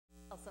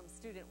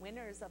Student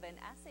winners of an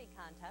essay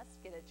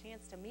contest get a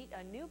chance to meet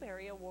a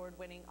Newbery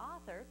Award-winning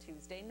author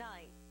Tuesday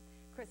night.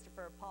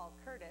 Christopher Paul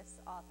Curtis,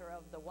 author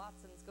of The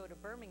Watsons Go to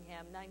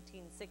Birmingham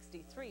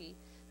 1963,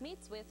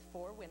 meets with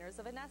 4 winners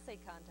of an essay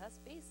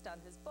contest based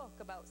on his book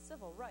about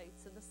civil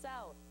rights in the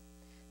South.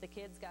 The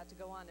kids got to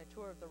go on a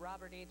tour of the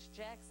Robert H.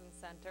 Jackson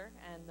Center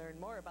and learn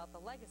more about the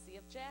legacy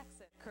of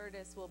Jackson.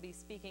 Curtis will be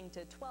speaking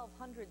to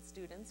 1,200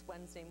 students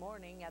Wednesday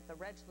morning at the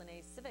Reg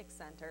Linnaeus Civic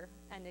Center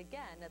and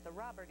again at the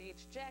Robert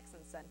H.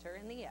 Jackson Center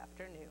in the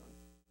afternoon.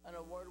 An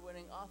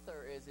award-winning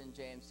author is in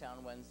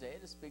Jamestown Wednesday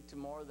to speak to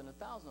more than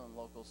 1,000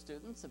 local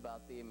students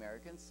about the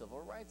American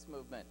Civil Rights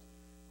Movement.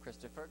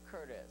 Christopher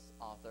Curtis,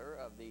 author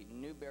of the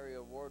Newbery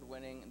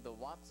Award-winning The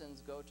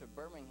Watsons Go to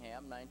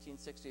Birmingham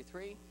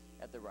 1963,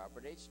 at the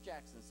Robert H.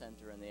 Jackson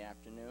Center in the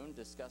afternoon,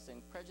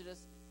 discussing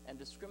prejudice and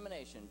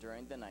discrimination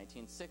during the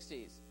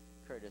 1960s.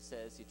 Curtis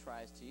says he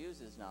tries to use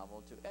his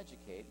novel to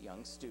educate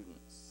young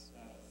students.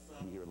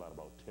 We hear a lot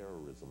about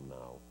terrorism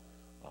now.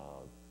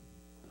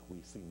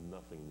 We see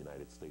nothing in the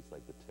United States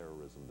like the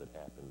terrorism that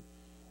happened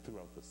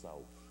throughout the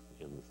South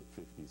in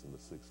the 50s and the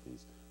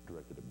 60s,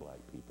 directed at black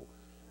people.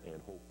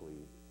 And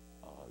hopefully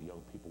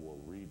young people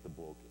will read the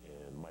book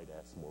and might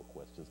ask more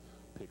questions,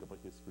 pick up a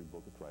history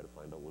book and try to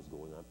find out what's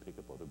going on, pick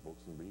up other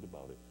books and read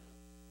about it.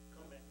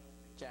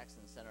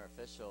 Jackson Center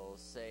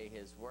officials say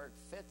his work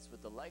fits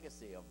with the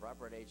legacy of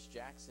Robert H.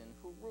 Jackson,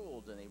 who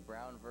ruled in the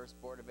Brown v.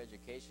 Board of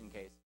Education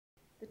case.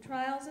 The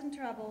trials and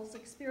troubles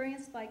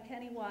experienced by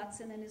Kenny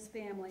Watson and his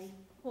family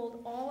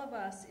pulled all of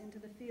us into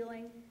the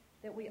feeling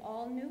that we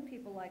all knew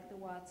people like the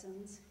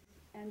Watsons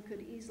and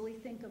could easily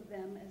think of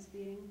them as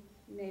being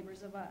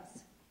neighbors of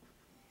us.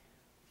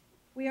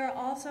 We are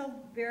also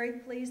very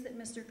pleased that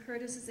Mr.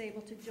 Curtis is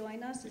able to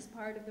join us as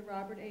part of the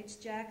Robert H.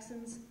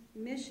 Jackson's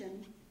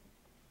mission.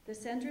 The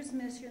center's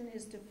mission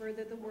is to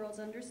further the world's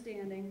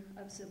understanding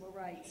of civil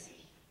rights.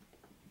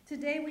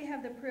 Today we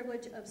have the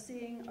privilege of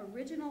seeing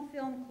original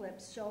film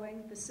clips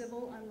showing the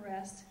civil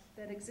unrest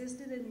that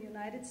existed in the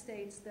United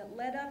States that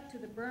led up to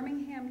the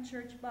Birmingham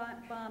church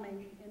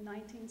bombing in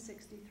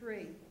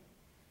 1963.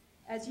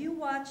 As you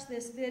watch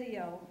this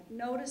video,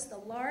 notice the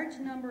large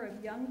number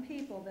of young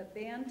people that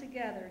band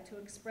together to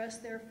express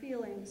their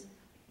feelings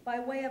by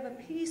way of a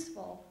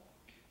peaceful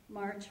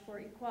march for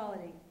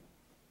equality.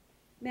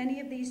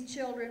 Many of these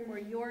children were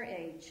your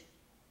age.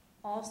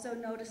 Also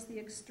notice the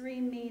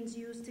extreme means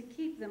used to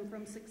keep them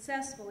from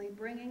successfully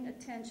bringing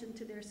attention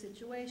to their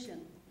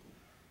situation.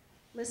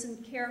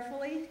 Listen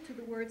carefully to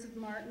the words of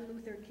Martin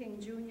Luther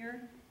King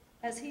Jr.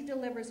 as he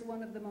delivers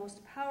one of the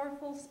most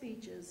powerful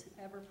speeches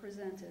ever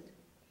presented.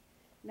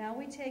 Now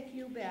we take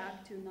you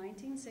back to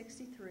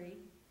 1963.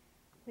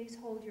 Please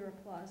hold your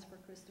applause for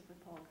Christopher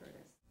Paul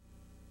Curtis.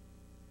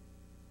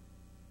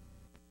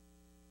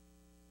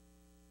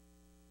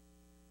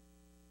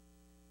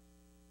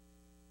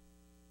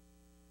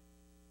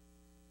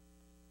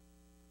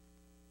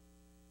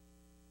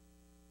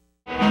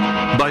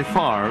 By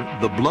far,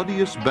 the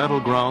bloodiest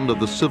battleground of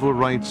the civil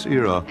rights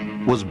era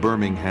was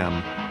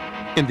Birmingham.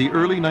 In the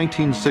early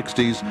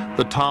 1960s,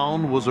 the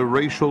town was a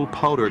racial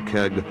powder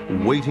keg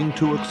waiting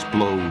to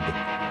explode.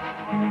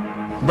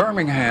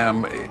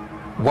 Birmingham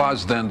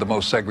was then the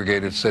most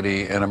segregated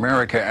city in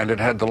America, and it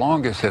had the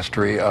longest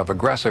history of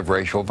aggressive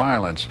racial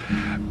violence.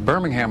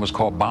 Birmingham was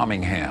called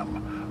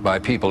Bombingham by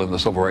people in the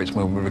civil rights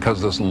movement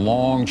because of this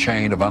long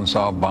chain of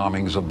unsolved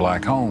bombings of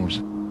black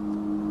homes.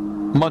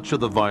 Much of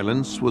the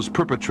violence was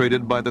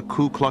perpetrated by the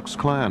Ku Klux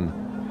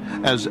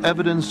Klan. As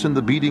evidenced in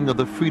the beating of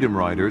the Freedom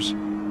Riders,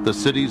 the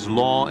city's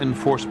law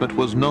enforcement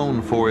was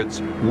known for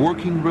its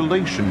working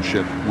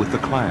relationship with the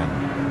Klan.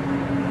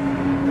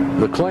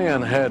 The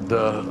Klan had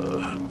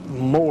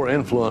more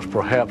influence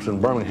perhaps in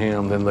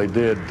Birmingham than they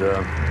did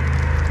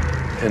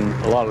in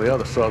a lot of the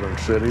other southern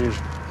cities,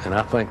 and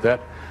I think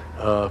that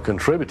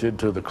contributed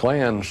to the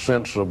Klan's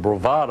sense of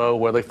bravado,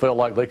 where they felt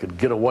like they could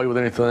get away with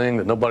anything,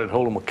 that nobody would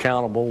hold them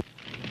accountable.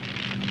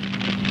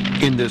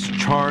 In this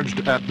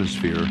charged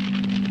atmosphere,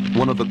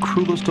 one of the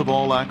cruelest of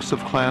all acts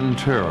of Klan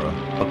terror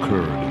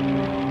occurred.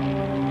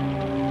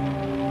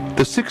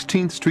 The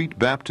 16th Street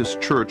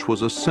Baptist Church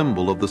was a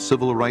symbol of the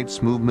civil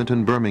rights movement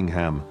in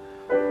Birmingham.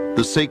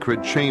 The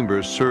sacred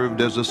chambers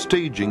served as a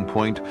staging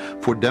point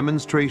for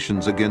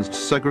demonstrations against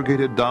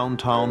segregated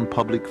downtown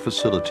public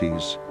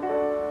facilities.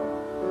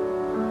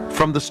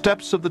 From the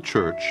steps of the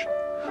church,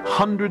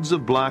 hundreds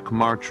of black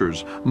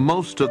marchers,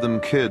 most of them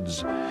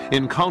kids,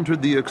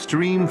 encountered the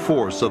extreme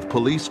force of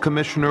Police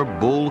Commissioner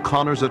Bull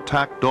Connor's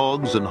attack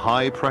dogs and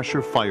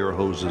high-pressure fire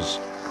hoses.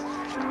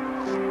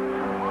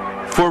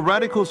 For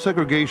radical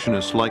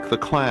segregationists like the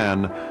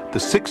Klan, the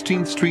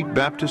 16th Street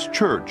Baptist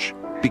Church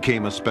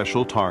became a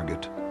special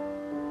target.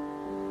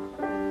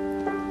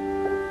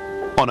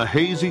 On a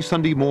hazy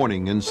Sunday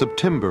morning in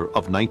September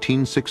of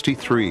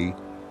 1963,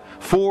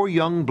 4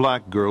 young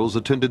black girls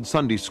attended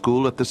Sunday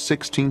school at the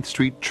 16th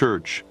Street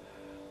Church.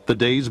 The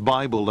day's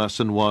Bible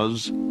lesson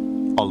was,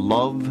 "A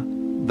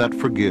Love That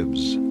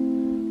Forgives."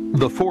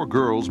 The 4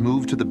 girls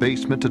moved to the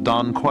basement to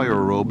don choir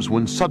robes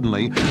when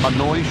suddenly a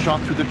noise shot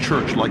through the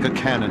church like a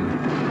cannon.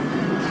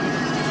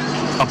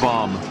 A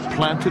bomb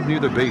planted near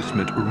the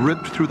basement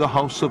ripped through the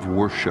house of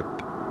worship.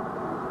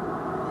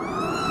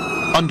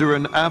 Under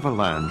an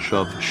avalanche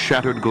of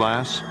shattered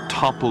glass,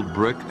 toppled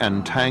brick,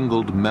 and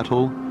tangled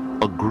metal,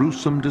 a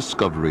gruesome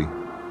discovery.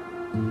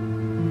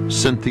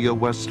 Cynthia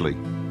Wesley,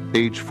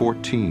 age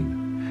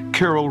 14.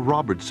 Carol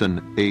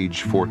Robertson,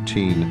 age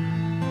 14.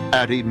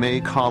 Addie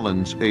Mae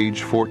Collins,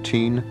 age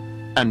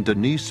 14. And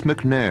Denise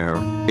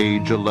McNair,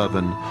 age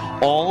 11.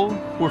 All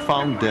were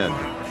found dead,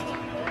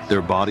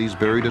 their bodies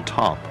buried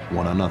atop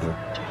one another.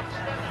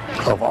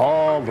 Of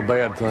all the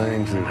bad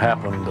things that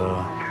happened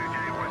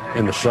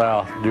in the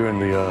South during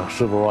the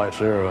Civil Rights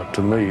era,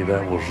 to me,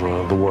 that was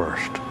the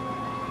worst.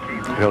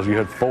 Because you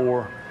had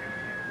 4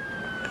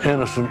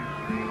 innocent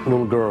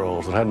little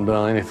girls that hadn't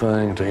done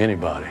anything to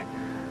anybody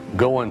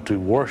going to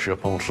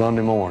worship on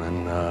Sunday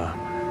morning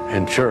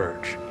in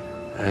church,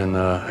 and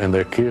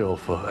they're killed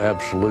for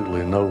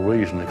absolutely no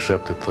reason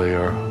except that they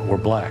were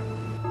black.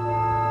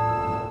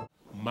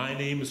 My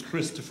name is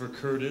Christopher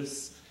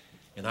Curtis,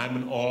 and I'm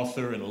an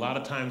author, and a lot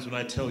of times when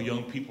I tell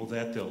young people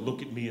that, they'll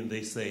look at me and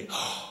they say,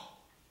 "Oh,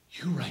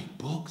 you write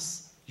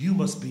books? You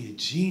must be a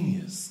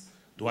genius."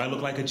 Do I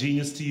look like a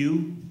genius to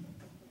you?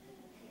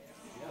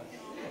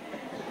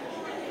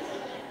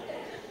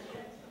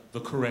 The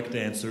correct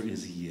answer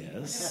is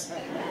yes.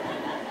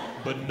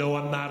 But no,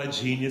 I'm not a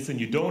genius, and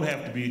you don't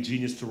have to be a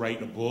genius to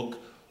write a book.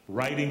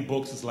 Writing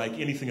books is like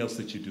anything else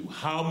that you do.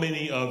 How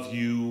many of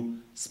you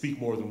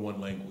speak more than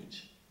one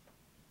language?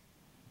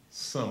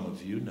 Some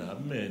of you,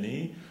 not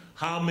many.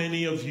 How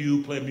many of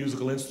you play a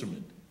musical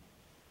instrument?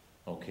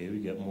 Okay, we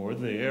got more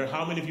there.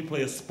 How many of you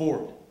play a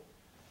sport?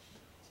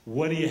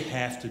 What do you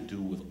have to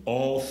do with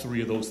all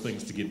 3 of those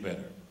things to get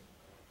better?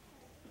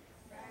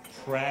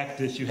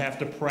 Practice. You have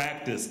to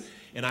practice.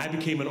 And I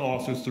became an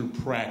author through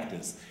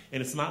practice. And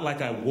it's not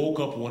like I woke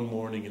up one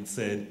morning and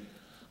said,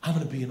 I'm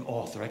going to be an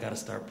author. I got to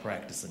start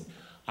practicing.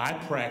 I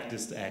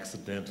practiced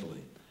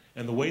accidentally.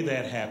 And the way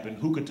that happened,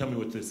 who could tell me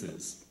what this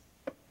is?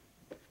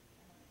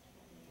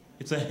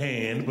 It's a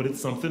hand, but it's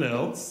something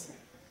else.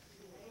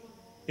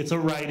 It's a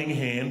writing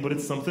hand, but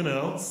it's something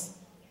else.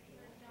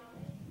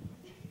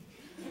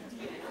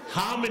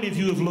 How many of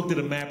you have looked at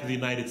a map of the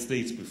United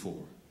States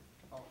before?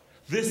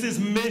 This is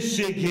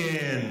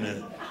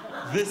Michigan.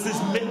 This is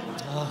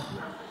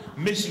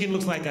Michigan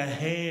looks like a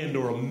hand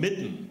or a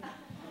mitten.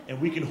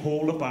 And we can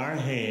hold up our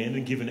hand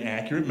and give an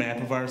accurate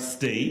map of our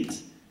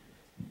state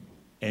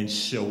and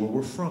show where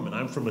we're from. And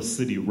I'm from a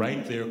city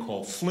right there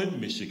called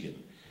Flint, Michigan.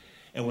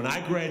 And when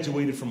I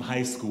graduated from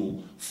high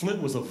school,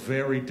 Flint was a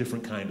very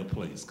different kind of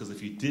place, because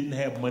if you didn't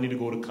have money to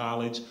go to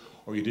college,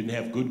 or you didn't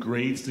have good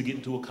grades to get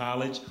into a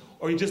college,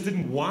 or you just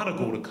didn't want to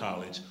go to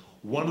college,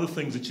 one of the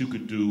things that you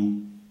could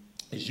do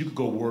is you could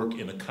go work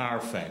in a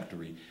car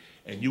factory,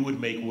 and you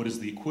would make what is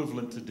the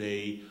equivalent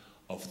today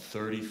of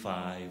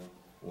 $35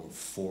 or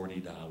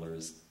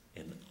 $40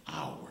 an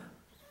hour.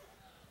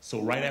 So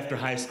right after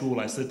high school,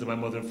 I said to my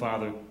mother and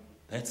father,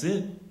 that's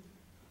it.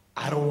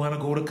 I don't want to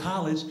go to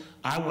college.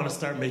 I want to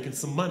start making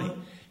some money.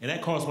 And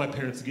that caused my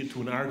parents to get into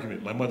an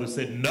argument. My mother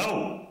said,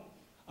 no,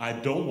 I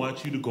don't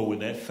want you to go in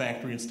that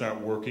factory and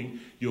start working.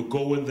 You'll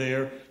go in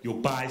there,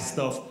 you'll buy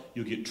stuff,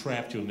 you'll get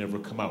trapped, you'll never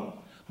come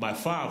out. My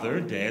father,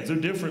 dads are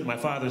different. My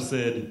father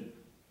said,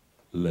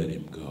 let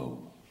him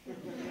go.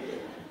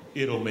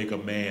 It'll make a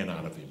man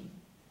out of him.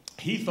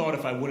 He thought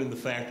if I went in the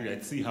factory,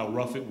 I'd see how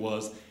rough it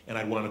was, and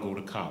I'd want to go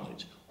to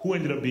college. Who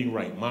ended up being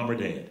right, mom or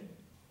dad?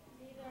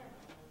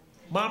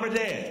 Mom or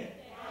dad?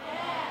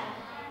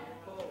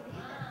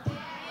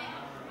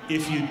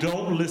 If you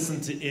don't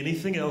listen to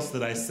anything else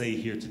that I say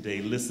here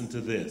today, listen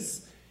to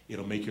this.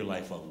 It'll make your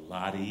life a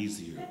lot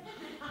easier.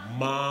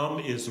 Mom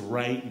is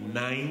right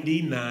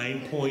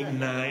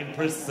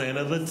 99.9%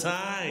 of the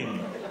time.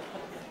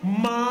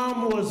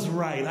 Mom was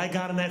right. I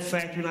got in that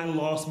factory and I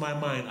lost my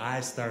mind. I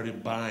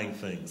started buying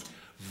things.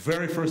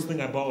 Very first thing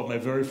I bought with my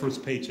very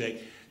first paycheck.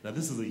 Now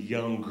this is a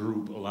young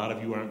group. A lot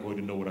of you aren't going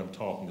to know what I'm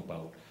talking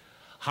about.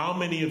 How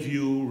many of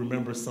you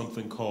remember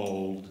something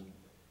called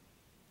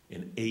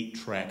an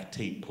 8-track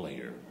tape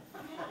player?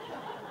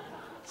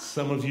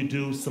 Some of you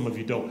do, some of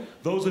you don't.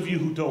 Those of you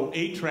who don't,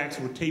 8 tracks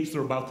were tapes that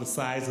were about the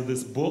size of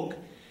this book,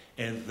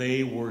 and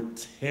they were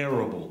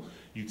terrible.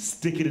 You'd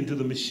stick it into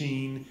the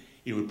machine,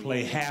 it would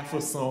play half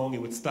a song,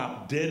 it would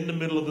stop dead in the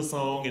middle of the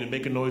song, and it'd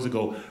make a noise and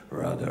go,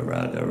 raga,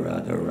 raga,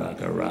 raga,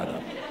 raga,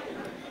 raga.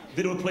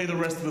 Then it would play the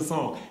rest of the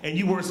song, and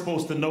you weren't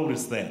supposed to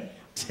notice that.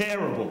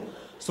 Terrible.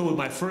 So with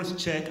my first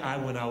check, I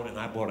went out and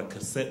I bought a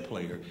cassette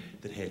player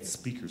that had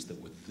speakers that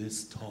were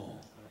this tall.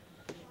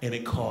 And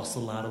it costs a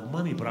lot of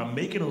money, but I'm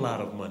making a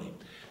lot of money.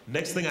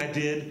 Next thing I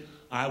did,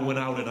 I went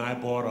out and I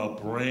bought a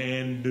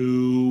brand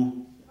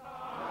new,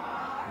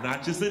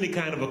 not just any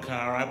kind of a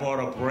car, I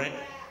bought a brand,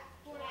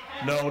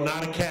 no,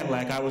 not a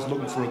Cadillac, I was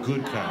looking for a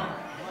good car.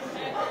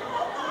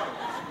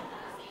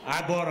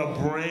 I bought a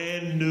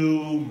brand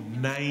new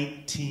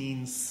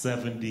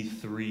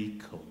 1973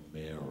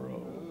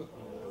 Camaro.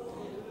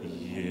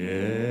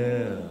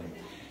 Yeah.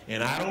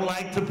 And I don't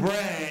like to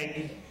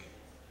brag,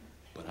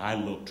 but I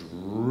looked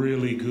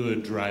really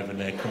good driving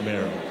that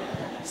Camaro.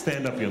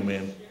 Stand up, young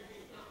man.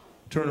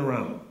 Turn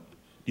around.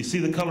 You see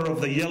the color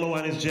of the yellow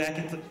on his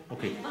jacket?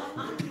 Okay.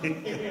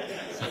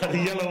 The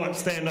yellow,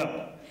 stand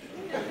up.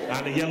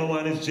 On the yellow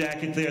on his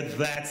jacket there,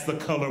 that's the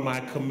color my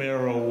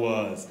Camaro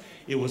was.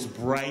 It was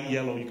bright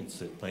yellow. You can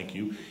sit, thank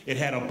you. It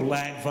had a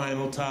black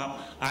vinyl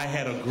top. I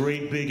had a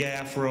great big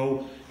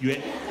afro.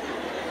 It's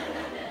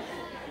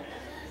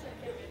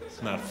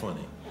not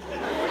funny.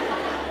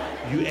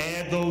 You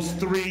add those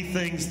three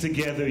things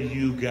together,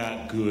 you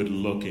got good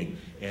looking.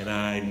 And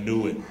I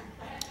knew it.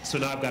 So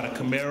now I've got a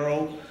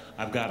Camaro.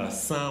 I've got a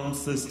sound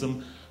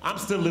system. I'm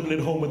still living at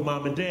home with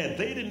mom and dad.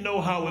 They didn't know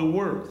how it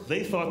worked.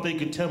 They thought they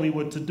could tell me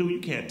what to do. You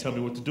can't tell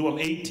me what to do. I'm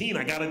 18.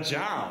 I got a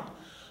job.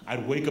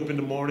 I'd wake up in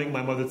the morning.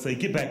 My mother would say,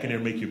 get back in there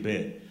and make your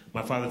bed.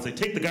 My father would say,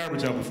 take the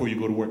garbage out before you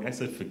go to work. I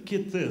said,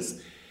 forget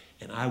this.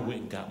 And I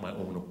went and got my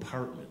own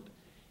apartment.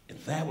 And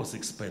that was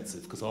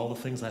expensive because all the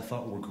things I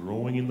thought were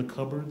growing in the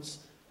cupboards,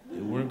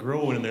 they weren't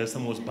growing in there.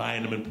 Someone was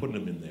buying them and putting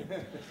them in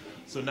there.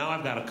 So now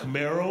I've got a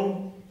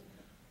Camaro.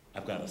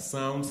 I've got a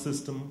sound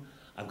system.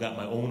 I've got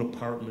my own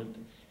apartment.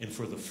 And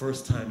for the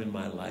first time in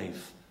my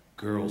life,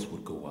 girls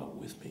would go out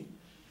with me.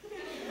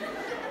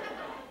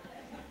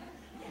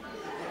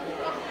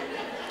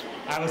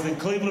 I was in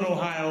Cleveland,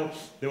 Ohio.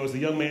 There was a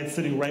young man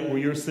sitting right where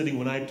you're sitting.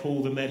 When I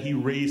told him that, he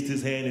raised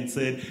his hand and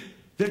said,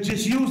 they're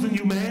just using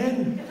you,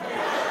 man.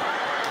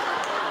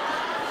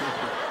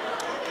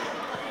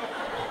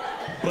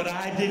 But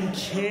I didn't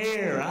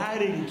care. I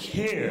didn't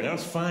care. That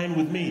was fine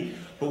with me.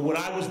 But what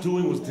I was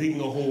doing was digging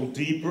a hole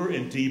deeper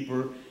and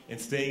deeper and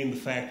staying in the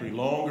factory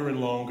longer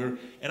and longer.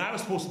 And I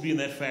was supposed to be in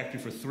that factory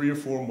for 3 or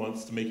 4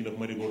 months to make enough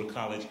money to go to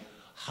college.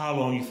 How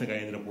long do you think I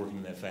ended up working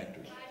in that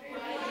factory?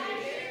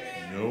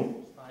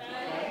 Nope.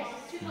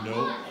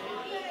 Nope.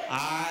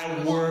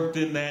 I worked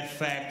in that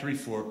factory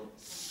for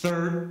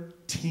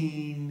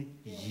 13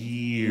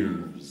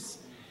 years.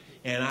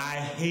 And I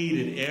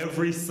hated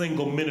every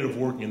single minute of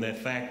working in that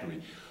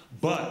factory.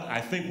 But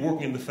I think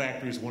working in the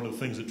factory is one of the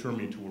things that turned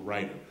me into a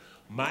writer.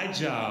 My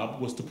job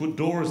was to put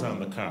doors on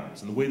the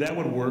cars. And the way that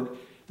would work,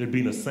 there'd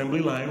be an assembly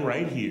line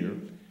right here.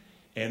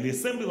 And the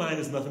assembly line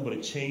is nothing but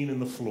a chain in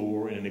the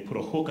floor, and they put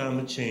a hook on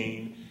the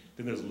chain.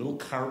 Then there's a little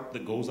cart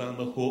that goes on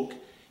the hook,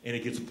 and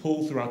it gets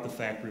pulled throughout the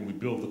factory, and we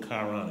build the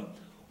car on it.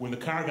 When the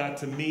car got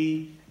to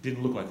me, it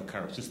didn't look like a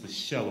car. It's just the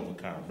shell of a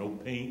car. No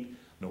paint,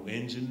 no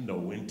engine,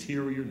 no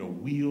interior, no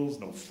wheels,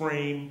 no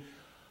frame,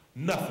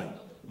 nothing.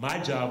 My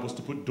job was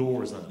to put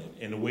doors on it.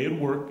 And the way it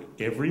worked,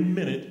 every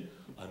minute,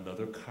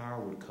 another car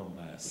would come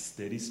by, a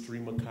steady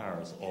stream of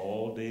cars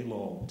all day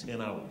long,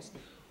 10 hours.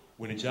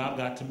 When the job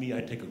got to me,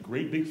 I'd take a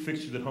great big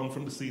fixture that hung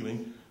from the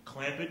ceiling,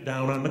 clamp it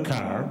down on the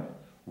car,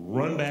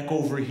 run back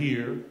over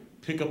here,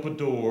 pick up a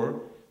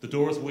door. The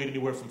doors weighed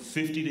anywhere from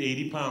 50 to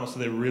 80 pounds, so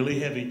they're really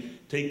heavy.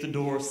 Take the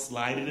door,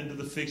 slide it into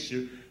the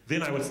fixture.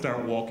 Then I would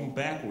start walking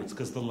backwards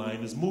because the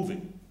line is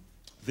moving.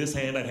 This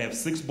hand, I'd have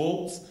 6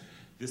 bolts.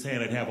 This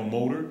hand, I'd have a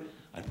motor.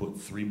 I'd put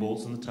 3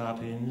 bolts in the top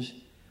hinge,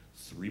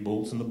 3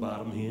 bolts in the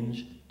bottom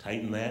hinge,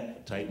 tighten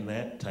that, tighten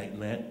that,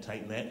 tighten that,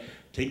 tighten that.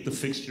 Take the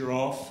fixture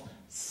off,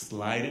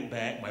 slide it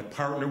back. My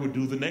partner would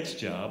do the next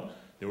job.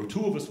 There were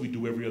 2 of us, we'd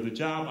do every other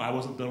job. I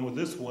wasn't done with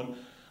this one.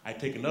 I'd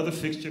take another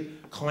fixture,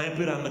 clamp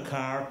it on the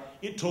car.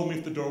 It told me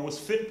if the door was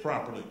fit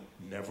properly.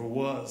 Never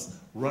was.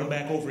 Run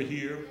back over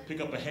here,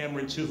 pick up a hammer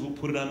and chisel,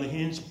 put it on the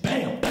hinge,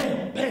 bam,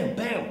 bam, bam,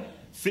 bam.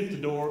 Fit the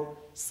door,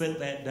 set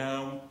that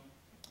down,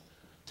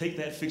 take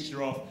that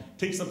fixture off,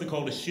 take something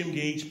called a shim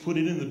gauge, put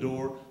it in the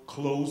door,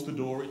 close the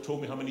door. It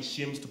told me how many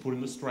shims to put in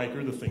the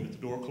striker, the thing that the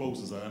door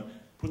closes on.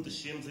 Put the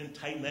shims in,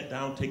 tighten that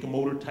down, take a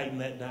motor, tighten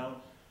that down,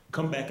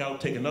 come back out,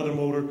 take another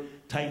motor,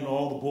 tighten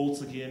all the bolts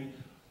again,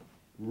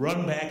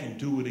 run back and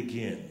do it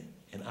again.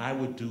 And I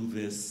would do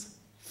this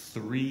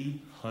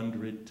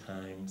 300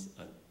 times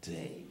a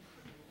day.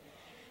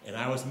 And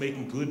I was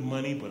making good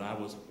money, but I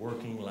was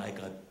working like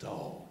a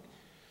dog.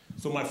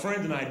 So my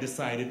friend and I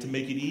decided to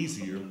make it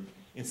easier.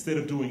 Instead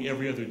of doing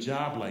every other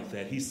job like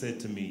that, he said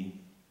to me,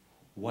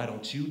 why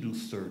don't you do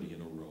 30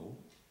 in a row?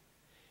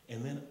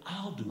 And then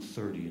I'll do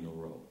 30 in a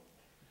row.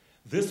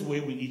 This way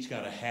we each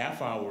got a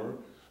half hour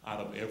out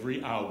of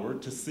every hour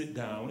to sit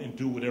down and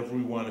do whatever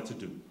we wanted to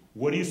do.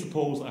 What do you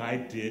suppose I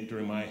did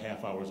during my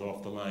half hours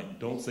off the line?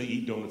 Don't say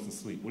eat donuts and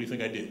sleep. What do you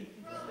think I did?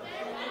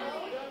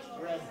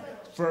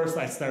 First,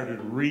 I started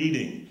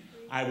reading.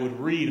 I would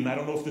read, and I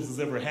don't know if this has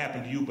ever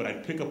happened to you, but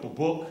I'd pick up a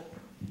book,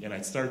 and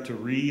I'd start to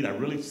read. I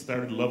really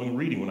started loving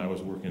reading when I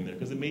was working there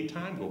because it made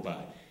time go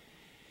by.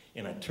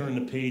 And I'd turn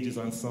the pages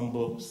on some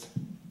books,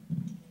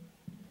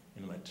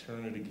 and then I'd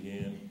turn it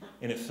again,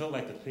 and it felt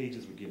like the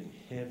pages were getting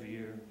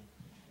heavier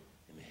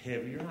and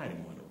heavier. I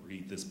didn't want to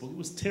read this book. It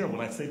was terrible.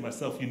 And I'd say to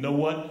myself, you know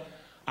what?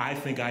 I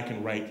think I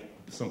can write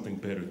something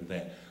better than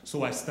that.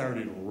 So I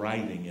started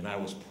writing, and I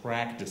was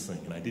practicing,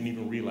 and I didn't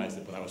even realize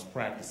it, but I was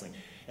practicing.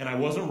 And I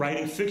wasn't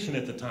writing fiction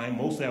at the time.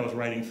 Mostly I was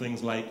writing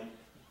things like,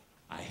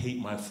 I hate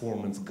my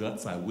foreman's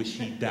guts, I wish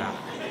he died.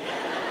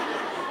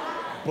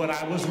 But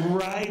I was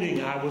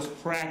writing, I was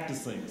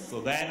practicing.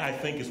 So that, I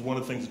think, is one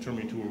of the things that turned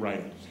me into a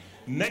writer.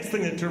 Next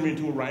thing that turned me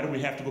into a writer, we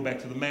have to go back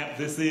to the map.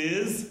 This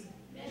is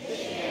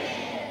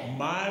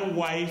My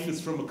wife is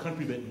from a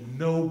country that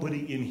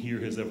nobody in here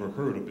has ever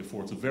heard of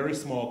before. It's a very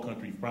small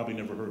country you've probably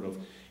never heard of.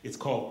 It's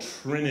called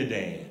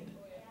Trinidad.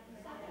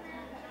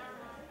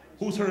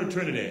 Who's heard of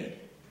Trinidad?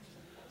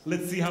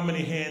 Let's see how many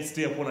hands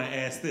stay up when I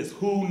ask this.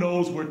 Who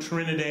knows where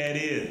Trinidad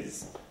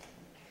is?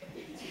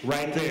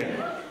 Right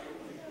there.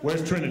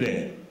 Where's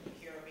Trinidad?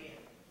 Caribbean.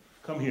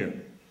 Come here.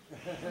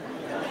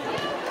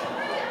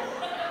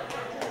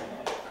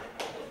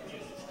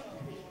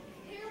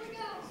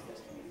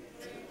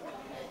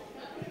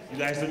 You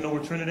guys don't know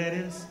where Trinidad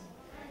is?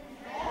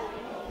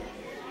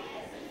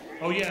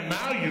 Oh yeah,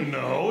 now you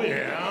know,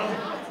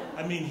 yeah.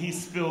 I mean, he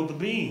spilled the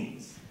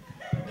beans.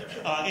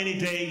 Any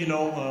day, you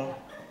know,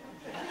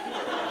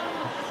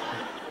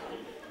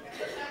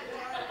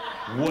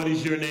 what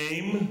is your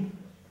name?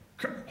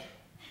 Christopher.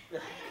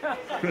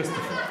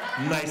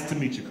 Nice to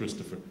meet you,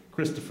 Christopher.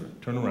 Christopher,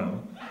 turn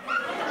around.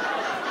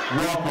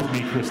 Walk with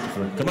me,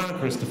 Christopher. Come on,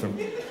 Christopher.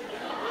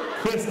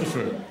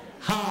 Christopher,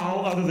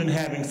 how, other than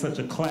having such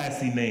a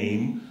classy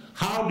name,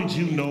 how did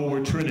you know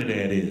where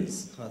Trinidad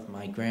is? Because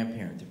my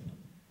grandparents.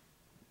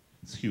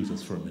 Excuse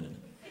us for a minute.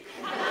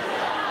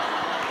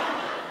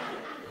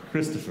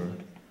 Christopher,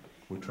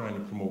 we're trying to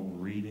promote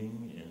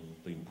reading and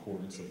the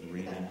importance of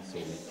reading so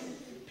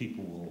that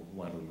people will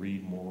want to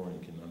read more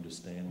and can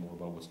understand more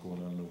about what's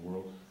going on in the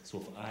world. So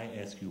if I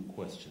ask you a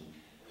question,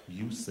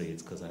 you say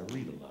it's because I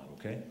read a lot,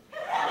 okay?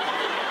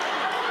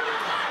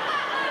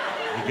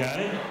 You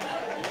got it?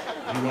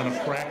 You want to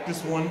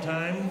practice one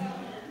time?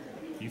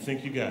 You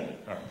think you got it?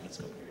 All right, let's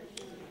go.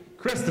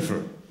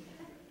 Christopher.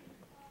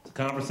 It's a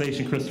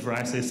conversation, Christopher.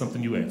 I say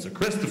something, you answer.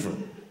 Christopher.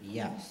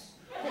 Yes.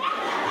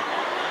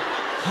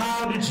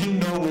 How did you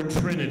know where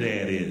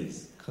Trinidad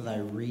is? Because I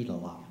read a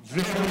lot.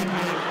 Very good,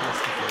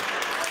 Christopher.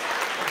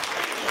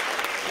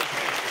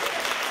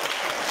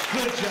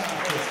 Good job,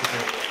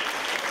 Christopher.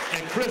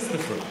 And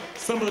Christopher,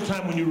 some of the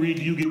time when you read,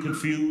 do you get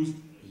confused?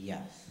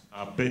 Yes.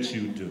 I bet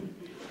you do.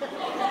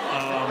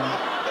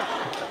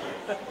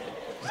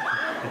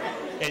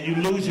 And you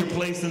lose your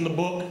place in the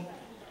book?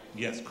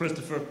 Yes,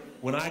 Christopher,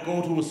 when I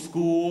go to a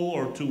school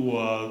or to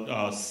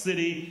a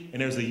city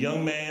and there's a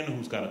young man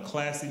who's got a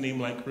classy name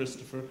like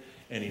Christopher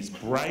and he's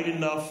bright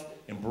enough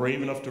and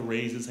brave enough to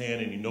raise his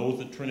hand and he knows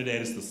that Trinidad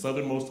is the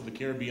southernmost of the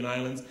Caribbean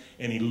islands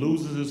and he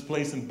loses his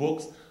place in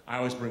books, I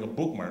always bring a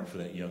bookmark for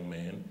that young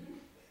man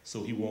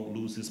so he won't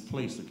lose his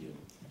place again.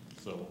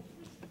 So.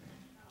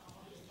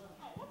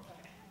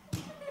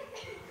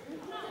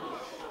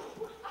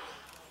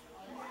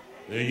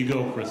 There you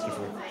go,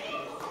 Christopher.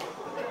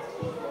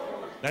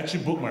 That's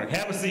your bookmark.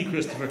 Have a seat,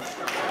 Christopher.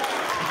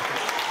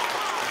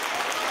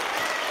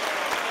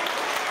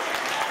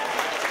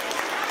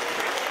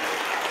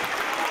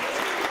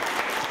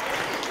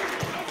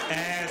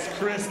 As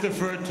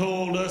Christopher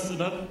told us, I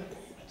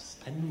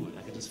knew it.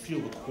 I could just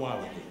feel the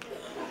quality.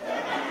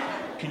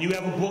 Can you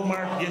have a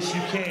bookmark? Yes,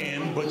 you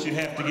can, but you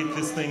have to get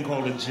this thing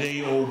called a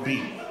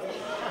J-O-B.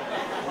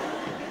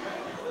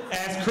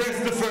 As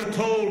Christopher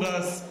told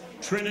us,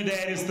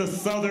 Trinidad is the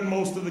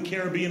southernmost of the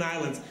Caribbean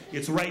islands.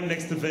 It's right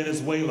next to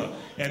Venezuela.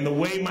 And the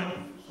way my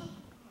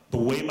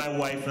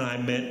wife and I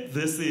met,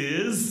 this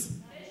is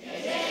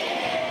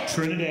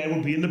Trinidad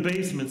will be in the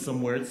basement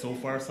somewhere. It's so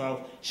far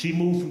south. She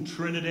moved from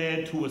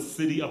Trinidad to a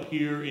city up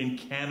here in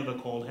Canada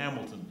called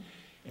Hamilton.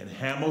 And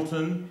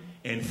Hamilton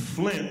and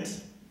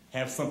Flint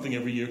have something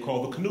every year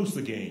called the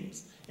Canusa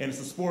Games. And it's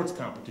a sports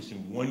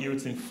competition. One year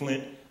it's in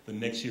Flint, the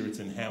next year it's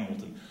in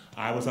Hamilton.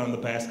 I was on the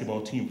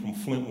basketball team from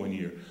Flint one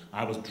year.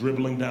 I was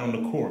dribbling down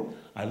the court.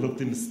 I looked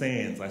in the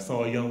stands. I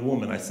saw a young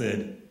woman. I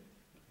said,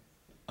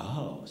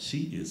 oh,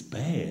 she is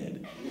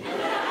bad.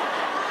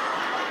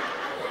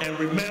 And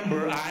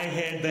remember, I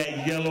had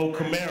that yellow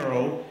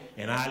Camaro,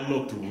 and I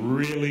looked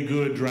really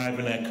good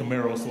driving that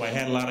Camaro, so I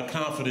had a lot of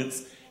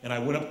confidence. And I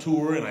went up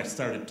to her, and I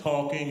started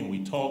talking, and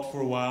we talked for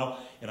a while,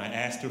 and I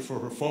asked her for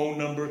her phone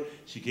number.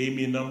 She gave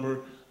me a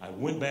number. I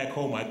went back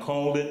home. I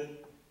called it.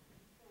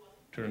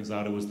 Turns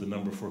out it was the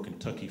number for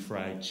Kentucky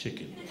Fried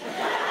Chicken.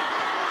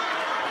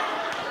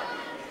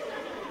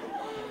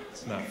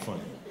 It's not funny.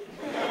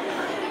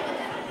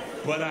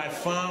 But I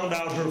found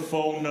out her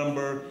phone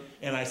number,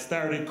 and I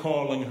started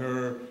calling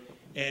her.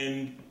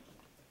 And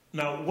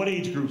now, what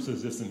age groups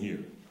is this in here?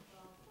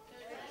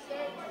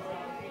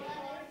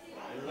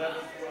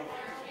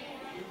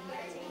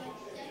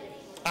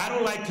 I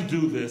don't like to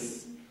do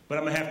this, but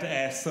I'm going to have to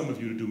ask some of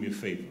you to do me a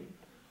favor.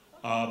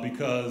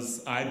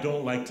 Because I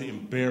don't like to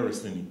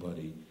embarrass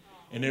anybody.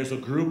 And there's a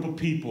group of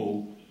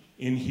people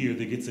in here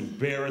that gets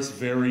embarrassed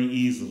very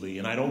easily,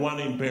 and I don't want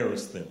to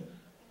embarrass them.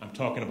 I'm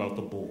talking about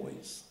the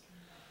boys.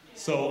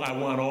 So I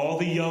want all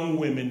the young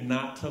women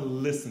not to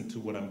listen to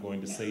what I'm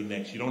going to say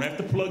next. You don't have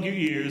to plug your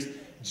ears,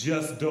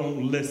 just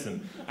don't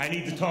listen. I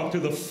need to talk to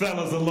the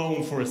fellas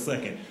alone for a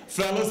second.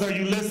 Fellas, are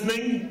you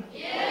listening?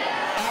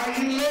 Yeah.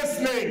 Are you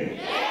listening?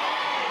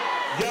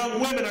 Yeah. Young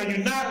women, are you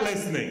not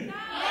listening?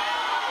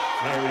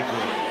 Very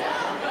good.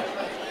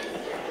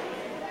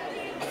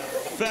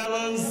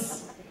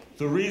 Fellas,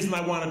 the reason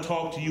I want to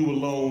talk to you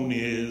alone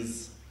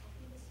is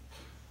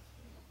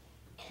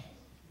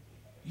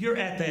you're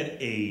at that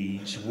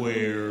age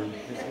where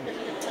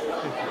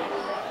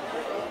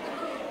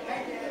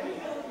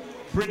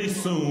pretty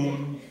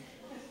soon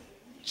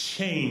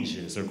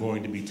changes are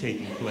going to be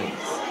taking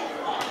place.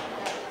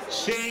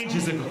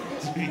 Changes are going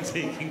to be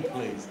taking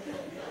place.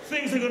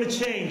 Things are going to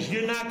change.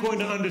 You're not going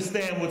to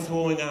understand what's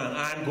going on.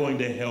 I'm going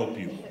to help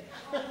you.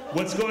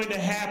 What's going to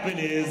happen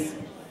is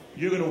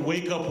you're going to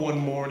wake up one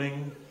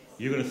morning,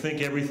 you're going to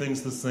think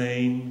everything's the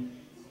same.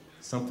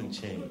 Something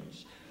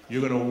changed.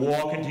 You're going to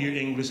walk into your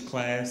English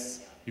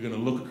class, you're going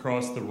to look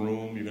across the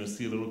room, you're going to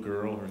see a little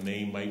girl, her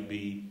name might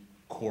be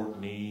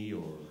Courtney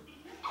or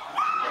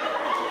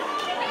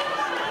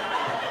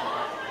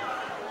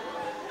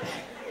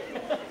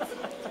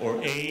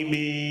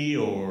Amy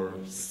or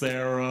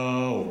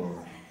Sarah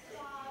or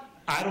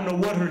I don't know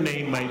what her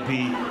name might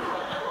be,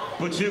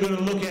 but you're going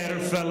to look at her,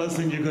 fellas,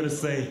 and you're going to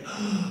say,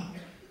 oh,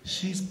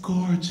 she's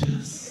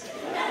gorgeous.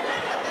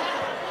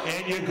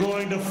 And you're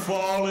going to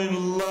fall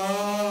in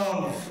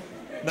love.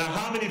 Now,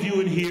 how many of you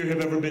in here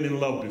have ever been in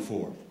love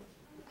before?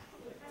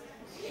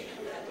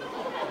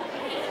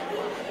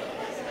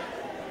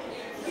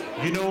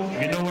 You know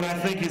what I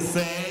think is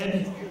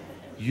sad?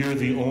 You're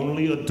the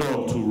only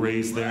adult who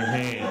raised their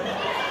hand.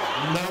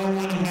 No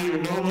one here,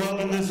 no love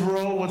in this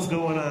row, what's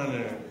going on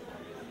there?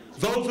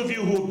 Those of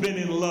you who have been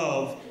in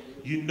love,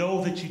 you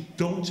know that you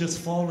don't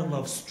just fall in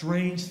love.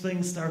 Strange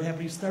things start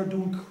happening. You start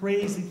doing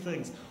crazy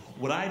things.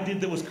 What I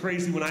did that was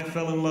crazy when I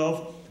fell in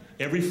love,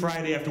 every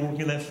Friday after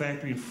working in that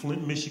factory in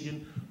Flint,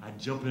 Michigan, I'd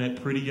jump in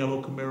that pretty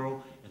yellow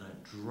Camaro and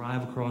I'd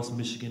drive across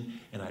Michigan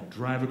and I'd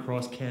drive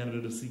across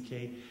Canada to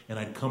CK and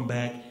I'd come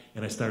back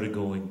and I started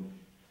going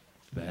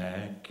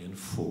back and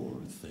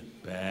forth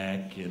and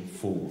back and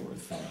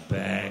forth and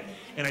back.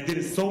 And I did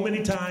it so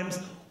many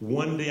times.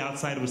 One day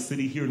outside of a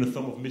city here in the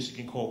thumb of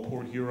Michigan called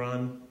Port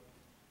Huron,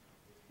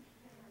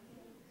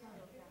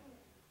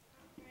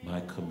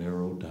 my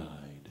Camaro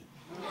died.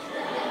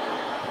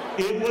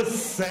 It was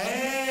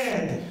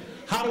sad.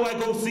 How do I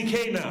go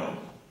CK now?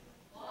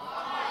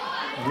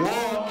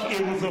 Walk.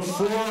 It was a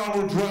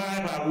 4-hour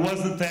drive. I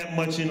wasn't that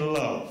much in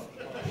love.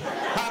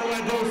 How do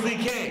I go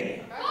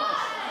CK?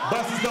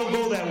 Buses don't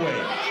go that way.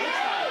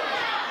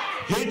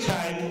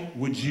 Hitchhike.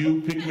 Would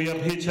you pick me up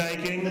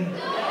hitchhiking?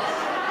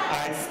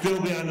 I'd still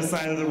be on the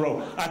side of the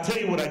road. I'll tell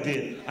you what I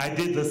did. I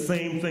did the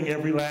same thing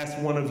every last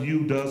one of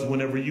you does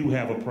whenever you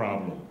have a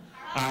problem.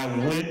 I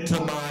went to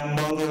my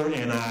mother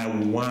and I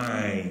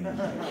whined.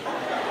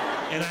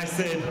 And I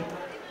said,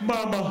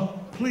 Mama,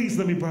 please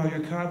let me borrow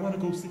your car. I want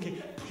to go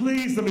CK.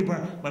 Please let me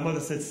borrow. My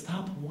mother said,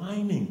 stop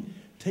whining.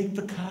 Take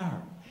the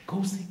car.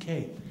 Go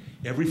CK.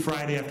 Every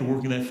Friday after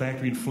working that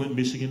factory in Flint,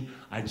 Michigan,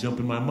 I jump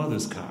in my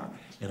mother's car.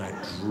 And I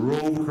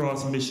drove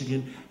across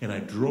Michigan, and I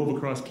drove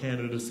across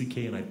Canada to CK,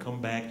 and I'd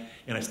come back,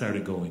 and I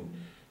started going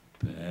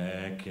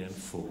back and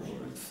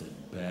forth,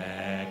 and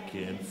back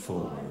and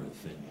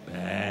forth, and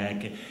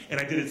back. And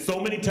I did it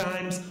so many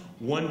times.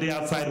 One day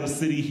outside of a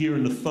city here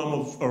in the thumb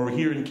of, or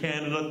here in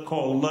Canada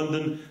called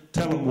London.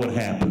 Tell them what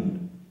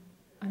happened.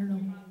 I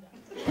don't know.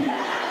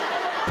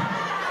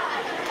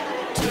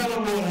 Tell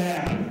them what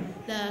happened.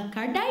 The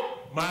car died?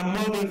 My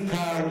mother's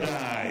car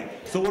died.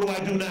 So what do I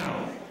do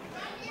now?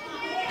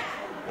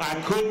 I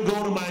couldn't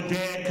go to my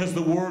dad because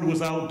the word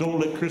was out, don't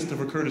let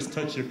Christopher Curtis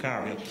touch your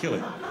car, he'll kill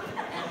it.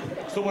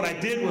 So what I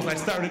did was I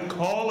started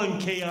calling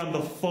Kay on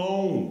the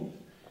phone.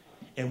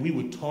 And we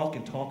would talk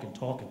and talk and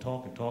talk and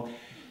talk and talk.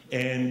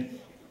 And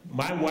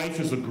my wife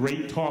is a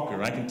great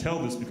talker. I can tell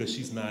this because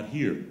she's not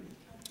here.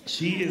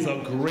 She is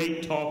a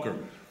great talker.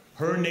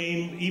 Her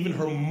name, even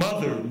her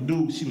mother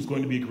knew she was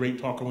going to be a great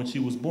talker when she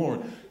was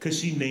born because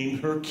she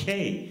named her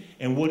Kay.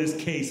 And what is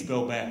Kay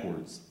spelled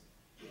backwards?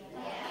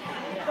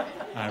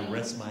 I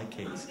rest my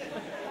case.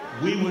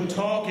 We would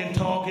talk and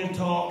talk and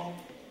talk.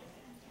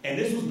 And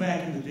this was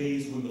back in the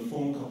days when the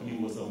phone company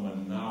was a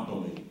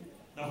monopoly.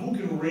 Now, who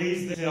can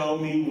raise the tell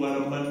me what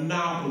a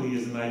monopoly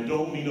is? And I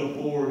don't mean a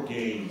board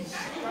game.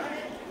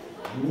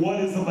 What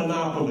is a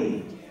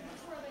monopoly?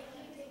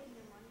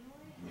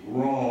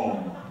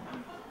 Wrong.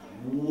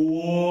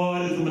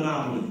 What is a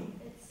monopoly?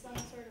 It's some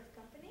sort of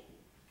company.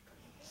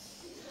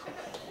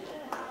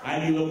 I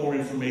need a little more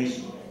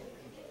information.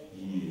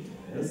 Yes.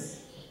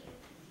 It's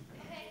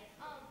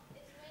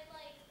when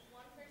like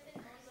one person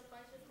owns a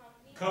bunch of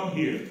companies. Come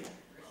here.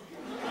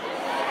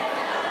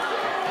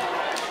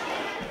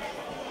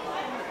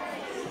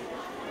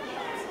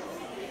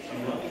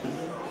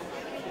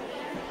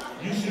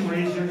 You should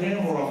raise your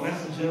hand or I'll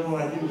mess the general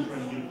idea we're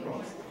trying to get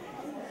across.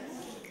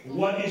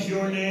 What is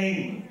your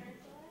name?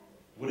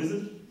 What is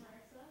it?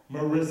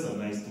 Marissa.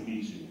 Nice to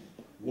meet you.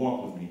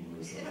 Walk with me,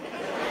 Marissa.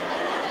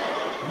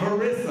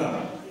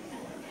 Marissa.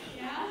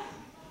 Yeah?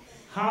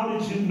 How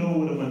did you know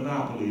what a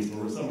monopoly is,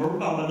 Marissa? A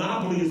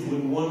monopoly is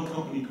when one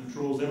company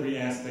controls every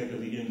aspect of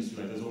the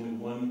industry. Like there's only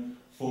one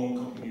phone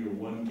company or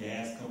one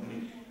gas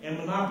company. And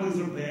monopolies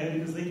are bad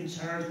because they can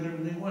charge whatever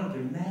they want.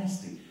 They're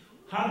nasty.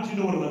 How did you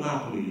know what a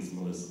monopoly is,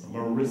 Melissa?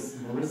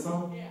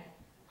 Marissa? Yeah.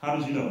 How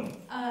did you know?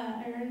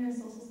 I read it in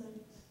social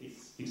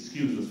studies.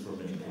 Excuse us for a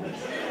minute, please.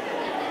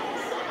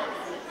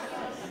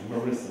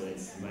 Marissa,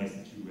 it's nice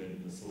that you read it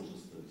in the social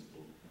studies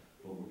book,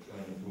 but we're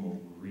trying to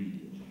promote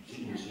reading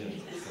in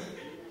general. So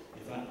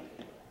if I...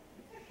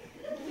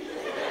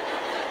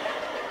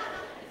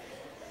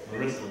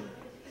 Marissa,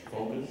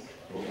 focus.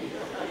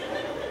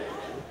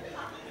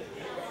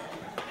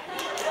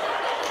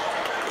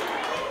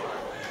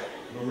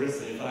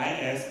 Marissa, if I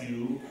ask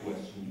you a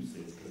question, you say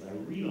it's because I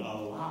read a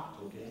lot,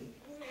 okay?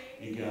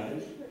 You got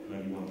it? Now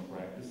you want to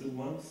practice it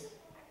once?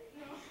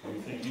 No.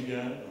 You think you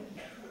got it?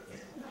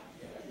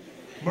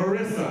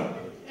 Marissa.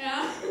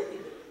 Yeah.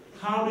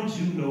 How did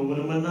you know what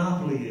a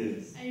monopoly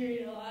is? I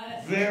read a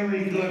lot.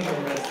 Very good,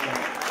 Marissa.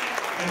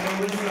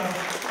 And Marissa,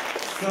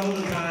 some of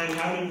the time,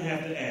 I didn't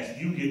have to ask.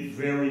 You get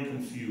very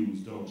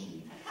confused, don't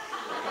you?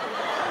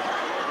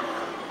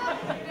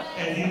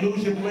 And you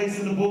lose your place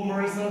in the book,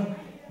 Marissa?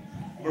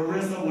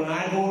 Marissa, when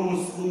I go to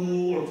a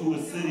school or to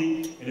a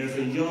city and there's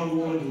a young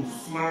woman who's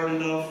smart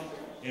enough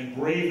and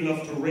brave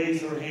enough to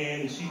raise her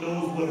hand and she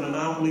knows what a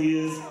monopoly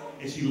is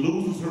and she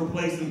loses her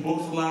place in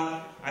books a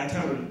lot, I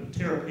tell her to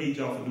tear a page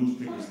off a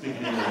newspaper and stick it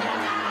in her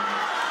hand.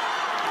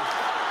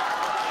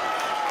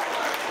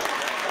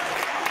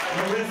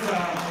 Marissa,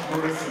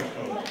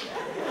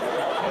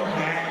 come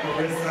back,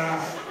 Marissa.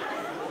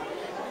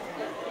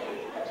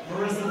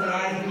 Marissa, would I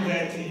do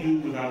that to you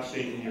without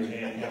shaking your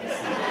hand? Have a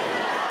seat.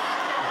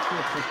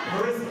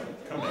 Marissa,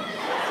 come back.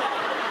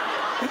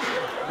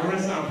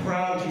 Marissa, I'm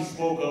proud you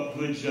spoke up.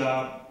 Good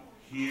job.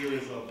 Here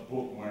is a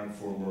bookmark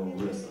for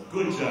Marissa.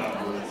 Good job,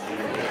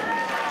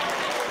 Marissa.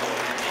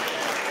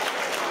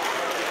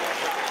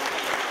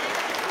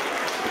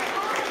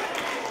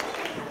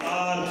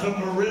 To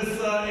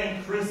Marissa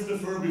and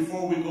Christopher,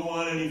 before we go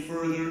on any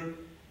further,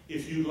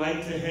 if you'd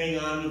like to hang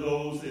on to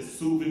those as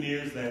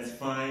souvenirs, that's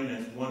fine,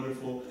 that's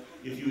wonderful.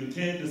 If you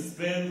intend to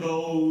spend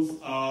those,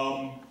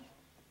 I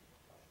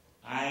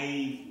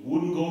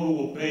wouldn't go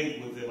to a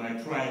bank with them.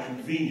 I'd try a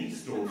convenience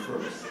store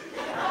first.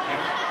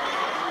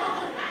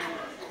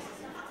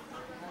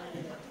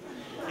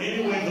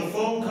 Anyway, the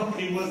phone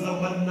company was a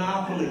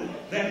monopoly.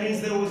 That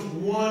means there was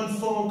one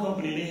phone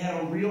company. They had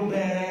a real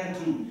bad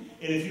attitude.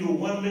 And if you were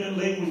 1 minute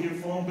late with your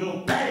phone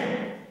bill,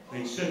 bam!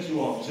 They'd shut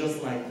you off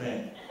just like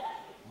that.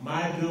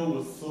 My bill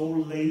was so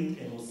late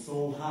and was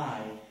so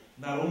high,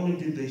 not only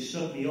did they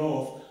shut me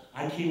off,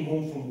 I came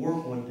home from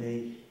work one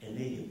day and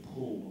they had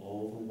pulled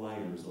all the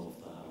wires off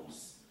the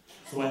house.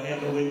 So I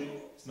had no way,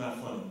 it's not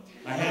funny,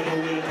 I had no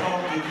way to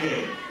talk to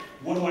Kay.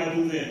 What do I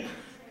do then?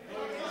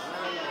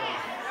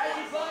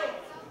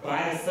 Buy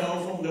a cell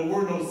phone? There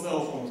were no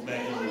cell phones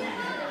back then.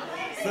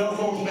 Cell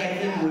phones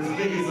back then were as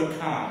big as a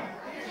car.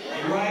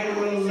 Write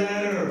her a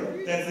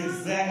letter. That's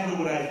exactly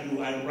what I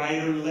do. I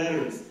write her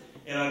letters.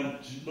 And I'm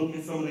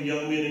looking at some of the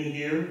young men in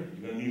here.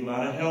 You're going to need a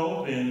lot of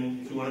help. And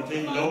if you want to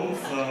take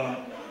notes,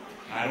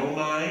 I don't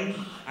mind.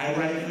 I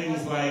write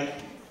things like,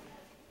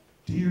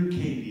 Dear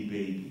Katie,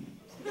 baby.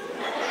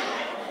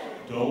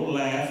 Don't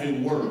laugh, it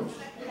works.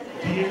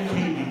 Dear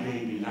Katie,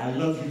 baby, I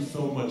love you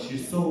so much. You're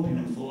so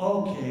beautiful.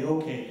 Okay,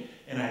 okay.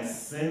 And I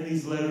send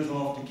these letters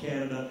off to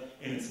Canada.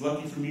 And it's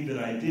lucky for me that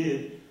I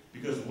did,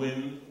 because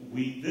when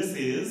this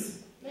is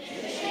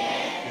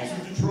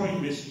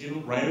Detroit,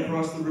 Michigan. Right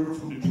across the river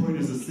from Detroit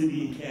is a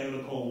city in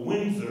Canada called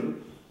Windsor.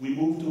 We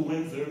moved to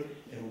Windsor,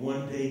 and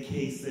one day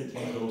Kay said to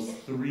me those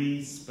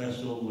 3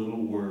 special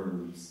little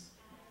words.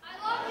 I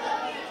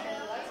love you.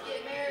 Let's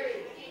get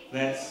married.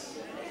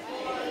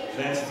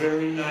 That's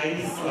very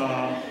nice.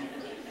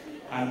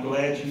 I'm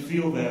glad you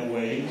feel that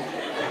way.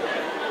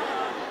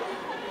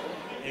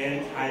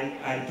 And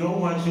I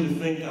don't want you to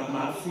think I'm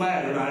not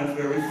flattered. I'm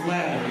very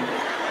flattered.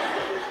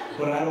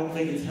 But I don't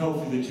think it's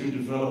healthy that you're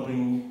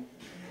developing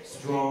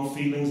strong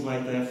feelings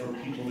like that for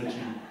people that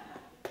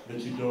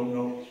you don't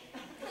know.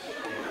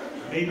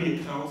 Maybe a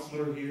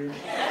counselor here.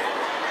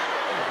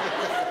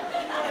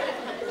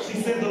 She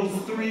said those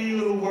 3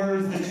 little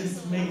words that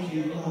just make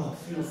you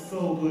feel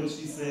so good.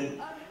 She said,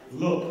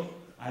 look,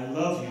 I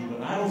love you,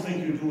 but I don't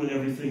think you're doing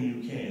everything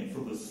you can.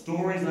 From the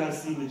stories I've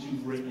seen that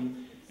you've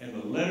written and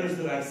the letters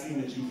that I've seen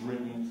that you've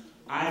written,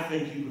 I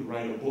think you could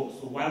write a book.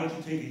 So why don't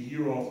you take a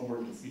year off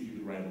work and see if you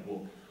could write a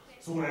book?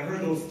 So when I heard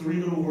those 3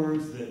 little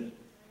words that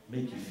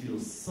make you feel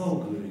so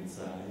good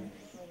inside,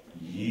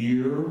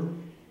 year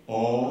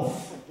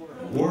off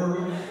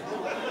work,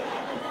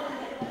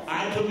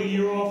 I took a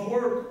year off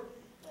work.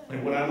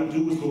 And what I would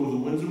do was go to the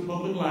Windsor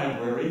Public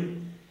Library,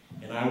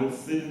 and I would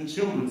sit in the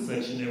children's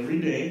section every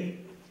day,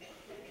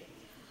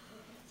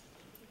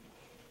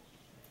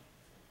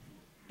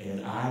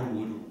 and I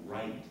would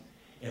write.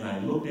 And I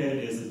looked at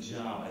it as a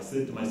job. I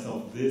said to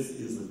myself, this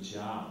is a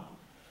job.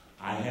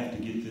 I have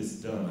to get this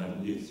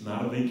done. It's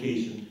not a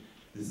vacation.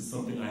 This is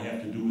something I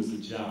have to do as a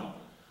job.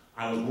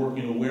 I was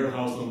working in a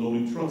warehouse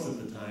unloading trucks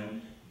at the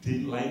time.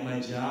 Didn't like my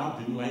job,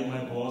 didn't like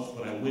my boss,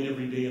 but I went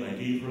every day and I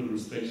gave her the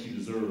respect she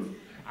deserved.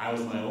 I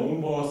was my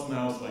own boss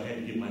now, so I had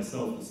to give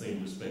myself the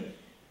same respect.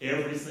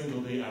 Every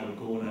single day I would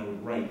go and I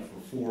would write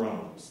for 4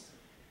 hours.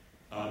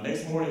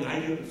 Next morning, I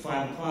get up at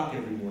 5 o'clock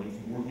every morning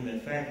from working in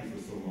that factory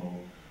for so long.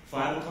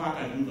 5 o'clock,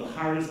 I do the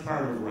hardest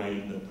part of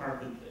writing, the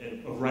part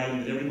of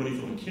writing that everybody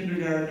from a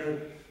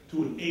kindergartner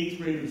to an 8th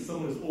grader,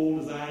 someone as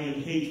old as I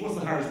am, hates, what's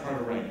the hardest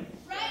part of writing?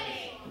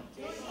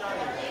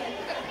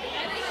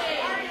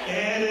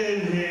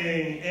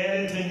 Editing.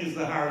 Editing is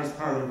the hardest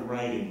part of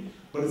writing,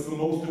 but it's the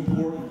most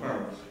important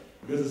part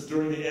because it's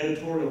during the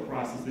editorial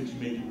process that you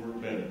make your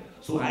work better.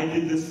 So I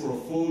did this for a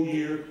full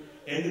year,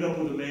 ended up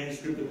with a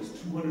manuscript that was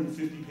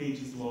 250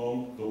 pages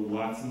long. The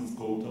Watsons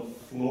Go to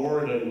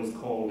Florida, it was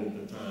called at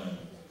the time.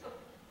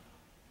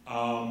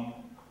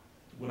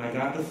 When I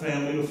got the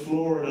family to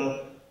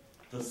Florida,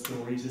 the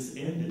story just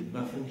ended.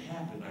 Nothing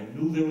happened. I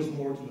knew there was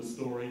more to the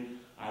story.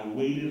 I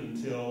waited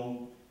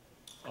until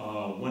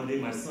one day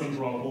my son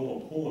brought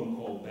home a poem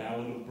called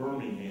Ballad of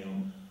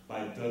Birmingham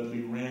by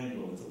Dudley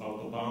Randall. It's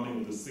about the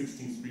bombing of the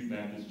 16th Street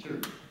Baptist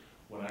Church.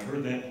 When I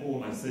heard that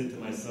poem, I said to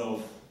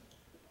myself,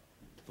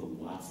 the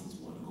Watsons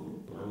want to go to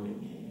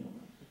Birmingham.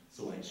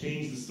 So I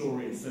changed the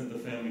story and sent the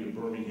family to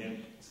Birmingham.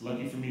 It's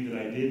lucky for me that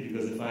I did,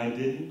 because if I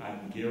didn't, I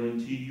can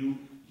guarantee you,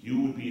 you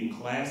would be in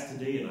class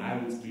today and I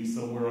would be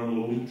somewhere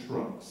unloading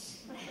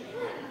trucks.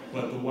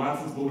 But the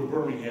Watsons Go to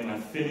Birmingham, I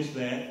finished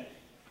that,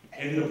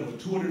 ended up with a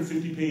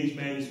 250-page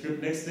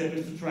manuscript. Next step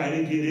is to try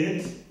to get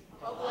it.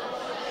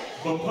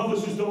 But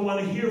publishers don't want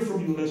to hear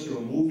from you unless you're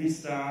a movie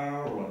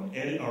star or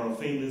a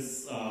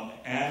famous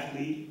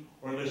athlete,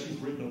 or unless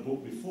you've written a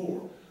book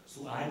before.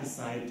 So I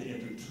decided to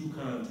enter 2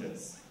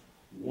 contests.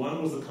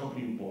 One was a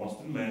company in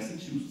Boston,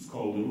 Massachusetts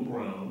called Little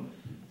Brown.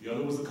 The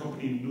other was a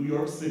company in New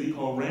York City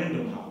called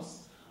Random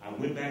House. I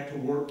went back to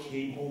work,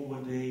 came home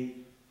one day,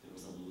 there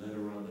was a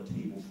letter on the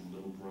table from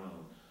Little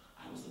Brown.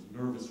 I was a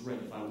nervous wreck.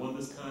 If I won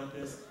this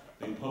contest,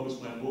 they'd publish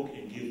my book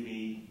and give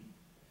me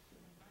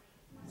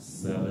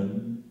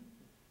 $7,000.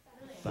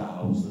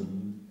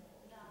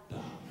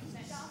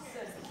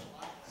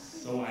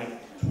 So I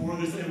tore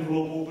this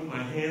envelope open,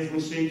 my hands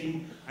were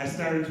shaking. I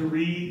started to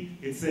read.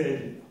 It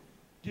said,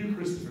 "Dear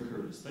Christopher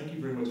Curtis, thank you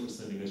very much for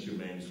sending us your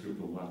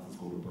manuscript of Watsons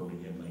Go to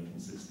Birmingham,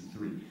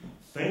 1963.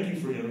 Thank you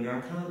for entering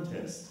our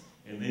contest."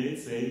 And then it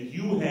said,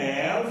 "You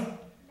have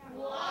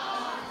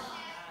lost.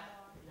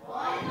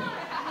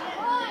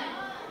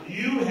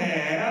 You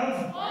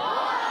have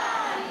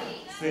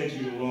lost." Said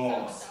you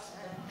lost.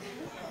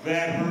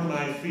 That hurt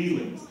my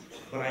feelings.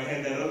 But I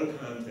had that other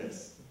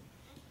contest.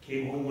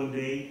 Came home one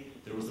day,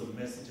 there was a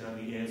message on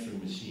the answering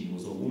machine. It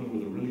was a woman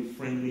with a really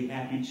friendly,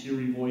 happy,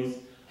 cheery voice.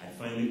 I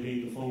finally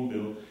paid the phone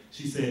bill.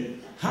 She said,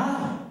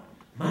 "Hi,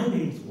 my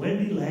name's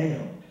Wendy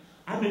Lamb.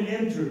 I'm an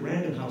editor at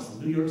Random House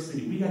in New York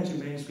City. We got your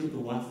manuscript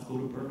of Watsons Go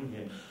to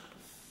Birmingham.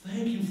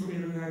 Thank you for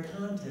entering our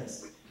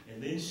contest."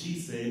 And then she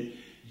said,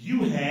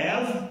 "You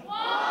have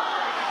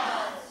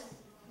lost.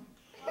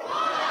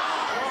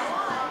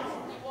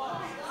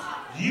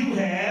 You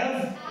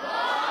have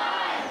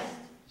lost."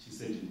 She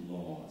said, "You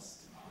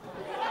lost."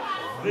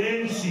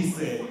 Then she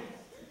said,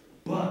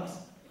 "But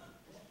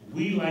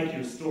we like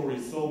your story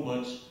so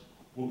much,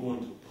 we're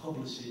going to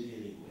publish it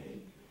anyway."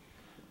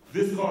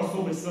 This caused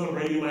so much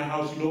celebrating in my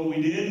house. You know what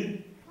we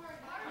did?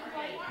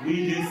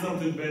 We did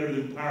something better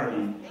than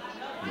party.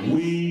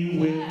 We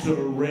went to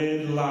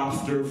Red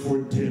Lobster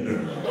for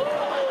dinner.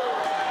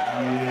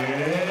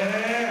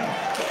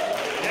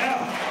 Yeah.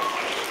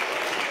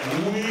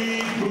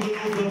 We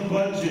blew the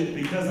budget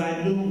because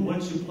I knew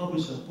once you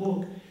publish a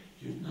book,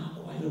 you're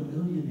not quite a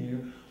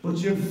millionaire, but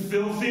you're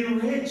filthy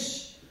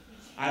rich.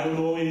 I don't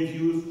know any of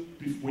you,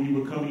 when you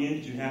were coming in,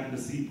 did you happen to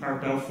see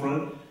parked out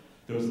front?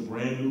 There was a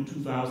brand new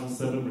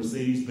 2007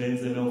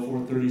 Mercedes-Benz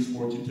ML430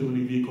 sports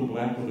utility vehicle,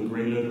 black with a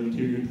gray leather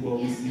interior,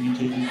 12-inch CD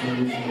changing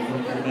sunroof from the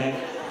front to the back,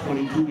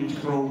 22-inch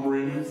chrome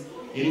rims.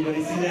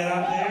 Anybody see that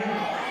out there?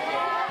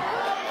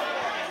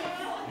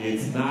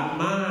 It's not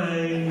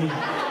mine.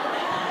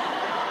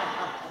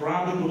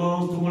 Probably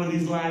belongs to one of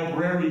these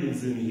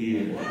librarians in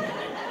here.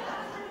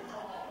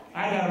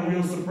 I got a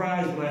real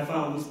surprise when I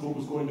found this book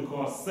was going to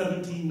cost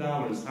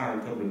 $17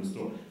 hardcover in the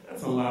store.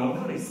 That's a lot of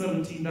money,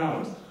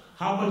 $17.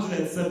 How much of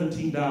that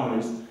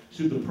 $17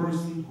 should the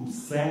person who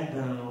sat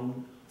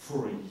down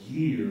for a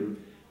year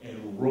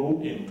and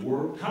wrote and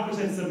worked, how much of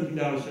that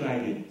 $17 should I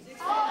get?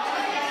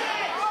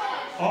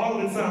 All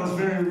of it sounds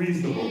very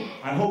reasonable.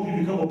 I hope you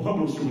become a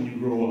publisher when you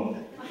grow up.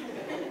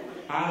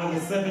 Out of the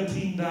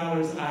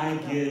 $17, I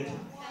get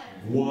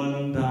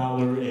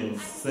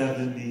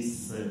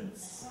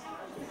 $1.70.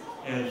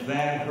 And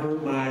that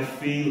hurt my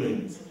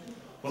feelings.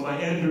 But my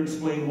editor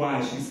explained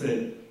why. She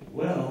said,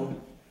 "Well,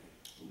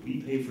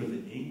 we pay for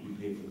the ink, we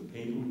pay for the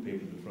paper, we pay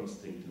for the front to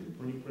take it to the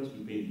printing press,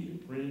 we pay to get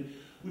it printed,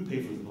 we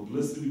pay for the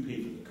publicity, we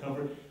pay for the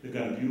cover. They've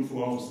got a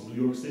beautiful office in New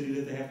York City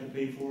that they have to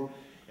pay for.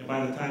 And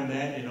by the time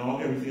that and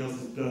everything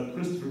else is done,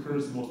 Christopher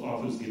Curtis and most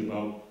authors get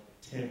about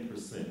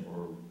 10%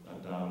 or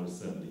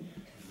 $1.70.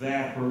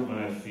 That hurt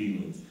my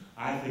feelings.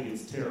 I think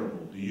it's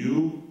terrible. Do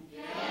you?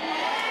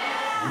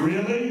 Yes!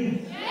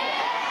 Really?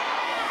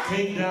 Yes!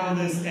 Take down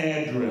this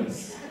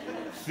address.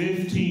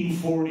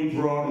 1540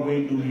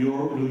 Broadway, New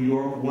York,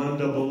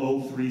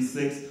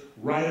 10036.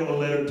 Write them a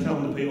letter, tell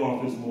them to pay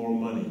authors more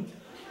money.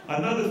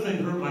 Another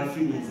thing hurt my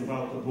feelings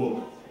about the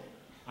book.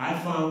 I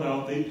found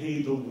out they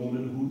paid the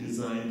woman who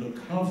designed the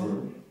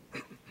cover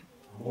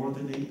more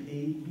than they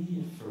paid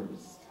me at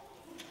first.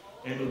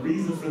 And the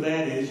reason for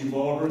that is, you've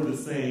all heard the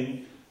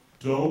saying,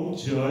 don't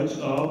judge a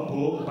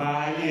book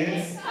by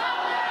its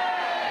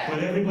cover.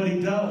 But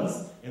everybody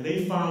does. And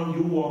they found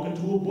you walk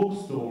into a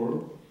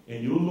bookstore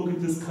and you'll look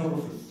at this cover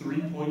for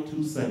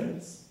 3.2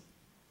 seconds.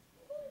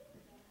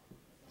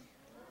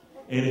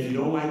 And if you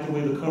don't like the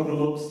way the cover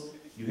looks,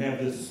 you have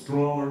this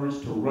strong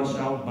urge to rush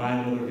out and buy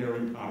another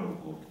Harry Potter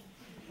book.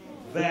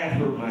 That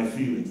hurt my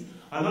feelings.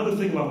 Another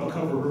thing about the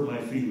cover hurt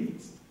my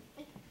feelings.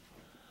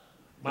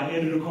 My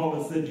editor called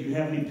and said, do you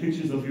have any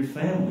pictures of your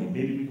family?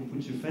 Maybe we can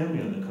put your family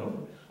on the cover.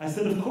 I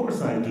said, of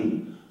course I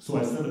do. So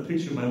I sent a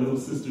picture of my little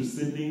sister,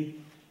 Sydney,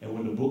 and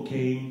when the book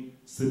came,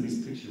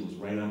 Sydney's picture was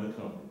right on the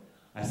cover.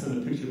 I sent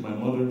a picture of my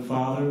mother and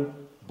father,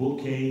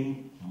 book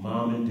came,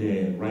 mom and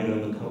dad, right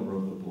on the cover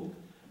of the book.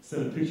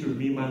 Sent a picture of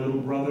me and my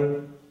little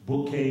brother,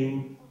 book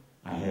came,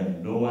 I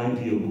have no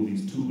idea who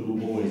these two little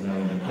boys are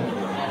on the cover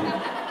of the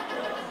book.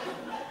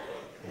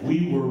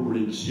 We were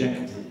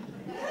rejected.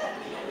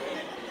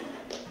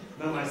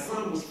 Now, my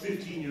son was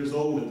 15 years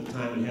old at the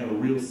time and had a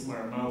real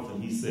smart mouth,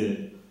 and he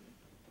said,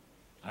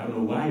 I don't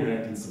know why you're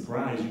acting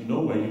surprised. You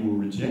know why you were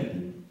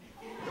rejected.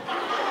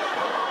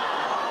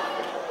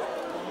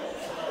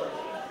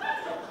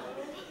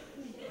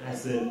 I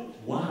said,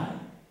 why?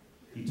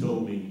 He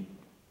told me,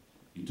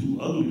 you're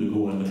too ugly to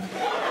go on the...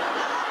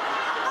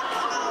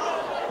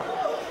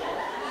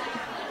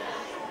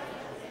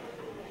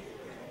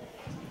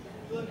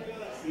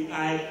 See,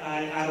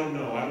 I don't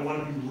know. I don't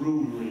want to be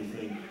rude or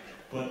anything.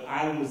 But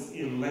I was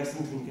in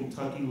Lexington,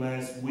 Kentucky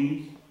last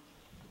week.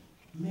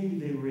 Maybe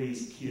they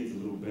raise kids a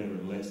little better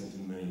in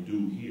Lexington than they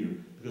do here.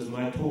 Because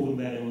when I told them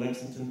that in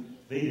Lexington,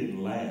 they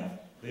didn't laugh.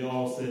 They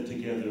all said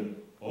together,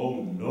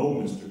 oh no,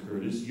 Mr.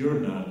 Curtis,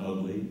 you're not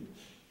ugly.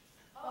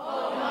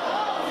 Oh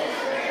no,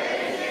 Mr.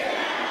 Curtis,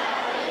 you're not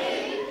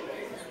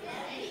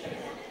ugly.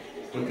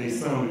 But they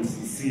sounded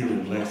sincere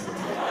in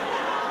Lexington.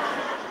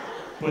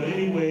 But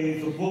anyway,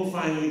 the book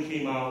finally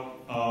came out.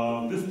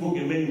 This book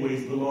in many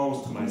ways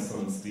belongs to my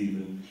son,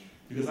 Stephen,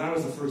 because I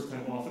was a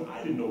first-time author.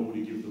 I didn't know who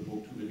to give the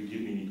book to that could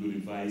give me any good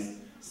advice.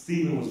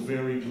 Stephen was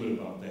very good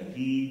about that.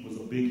 He was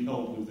a big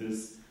help with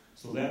this,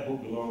 so that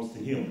book belongs to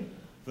him.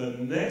 The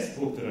next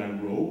book that I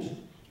wrote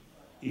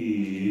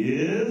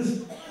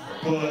is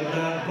But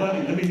Not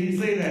Buddy. Let me hear you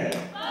say that.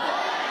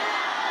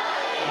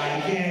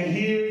 I can't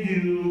hear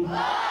you.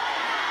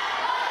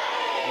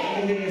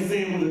 Let me hear you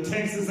say it with a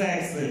Texas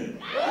accent.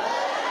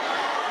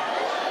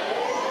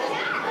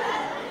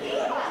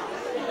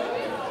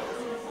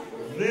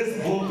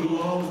 This book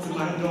belongs to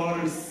my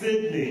daughter,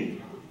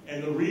 Sydney.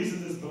 And the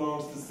reason this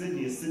belongs to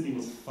Sydney is Sydney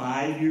was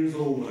 5 years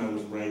old when I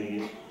was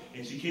writing it.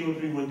 And she came up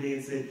to me one day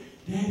and said,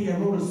 Daddy, I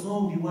wrote a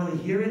song. Do you want to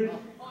hear it?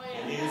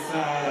 And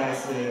inside I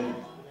said,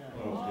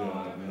 oh,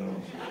 God,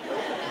 no.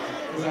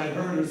 Because I'd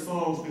heard her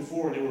songs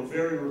before, and they were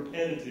very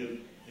repetitive.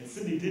 And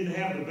Sydney didn't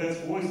have the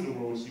best voice in the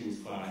world when she was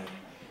 5.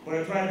 But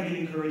I tried to be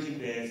encouraging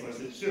dad, so I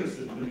said, sure,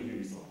 Sydney, let me hear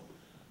your song.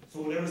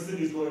 So whenever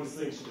Sydney's going to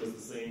sing, she does the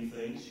same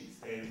thing. She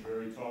stands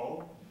very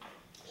tall.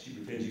 She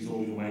pretends she's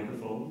holding a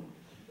microphone.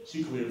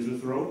 She clears her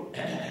throat.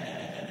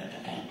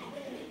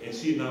 And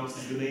she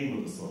announces the name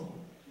of the song.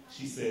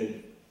 She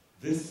said,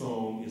 this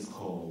song is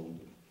called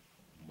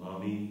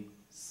Mommy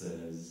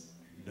Says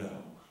No.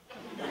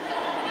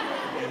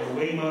 And the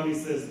way Mommy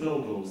Says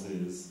No goes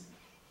is,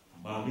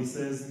 Mommy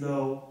says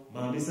no,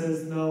 Mommy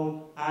says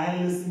no, I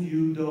listen,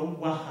 you don't,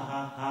 wah ha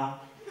ha ha.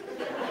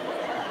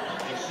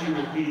 And she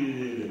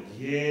repeated it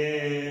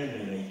again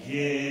and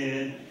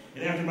again.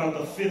 And after about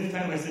the 5th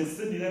time, I said,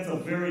 Sydney, that's a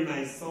very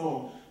nice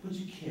song, but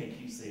you can't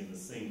keep saying the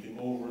same thing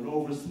over and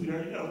over,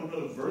 sweetheart. You gotta put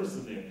another verse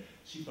in there.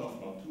 She thought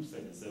for about 2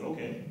 seconds, said,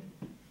 okay.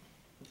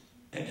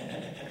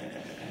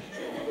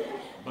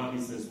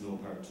 Mommy says no,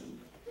 part 2.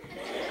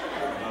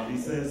 Mommy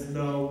says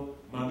no,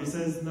 Mommy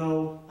says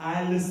no,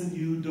 I listen,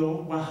 you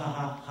don't, wah ha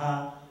ha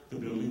ha. The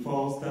building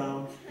falls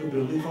down, the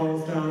building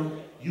falls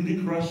down. You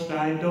get crushed,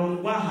 I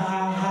don't, wah ha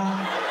ha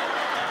ha.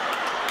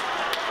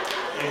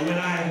 And when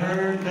I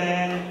heard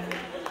that,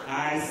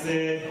 I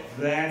said,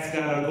 that's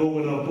gotta go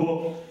in a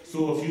book.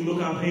 So if you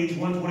look on page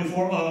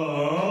 124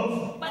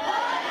 of,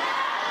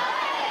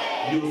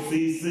 you'll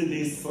see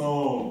Sydney's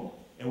song.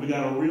 And we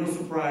got a real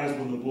surprise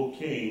when the book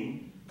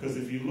came, because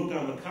if you look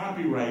on the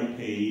copyright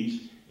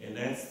page, and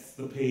that's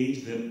the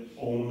page that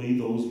only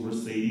those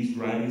Mercedes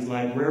Driving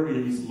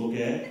librarians look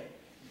at,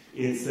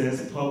 it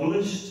says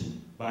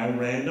published by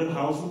Random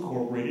House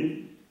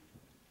Incorporated,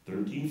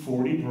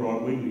 1340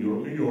 Broadway, New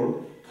York, New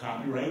York.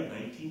 Copyright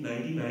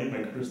 1999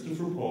 by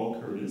Christopher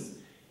Paul Curtis.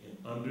 And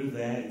under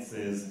that it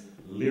says,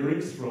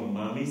 lyrics from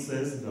Mommy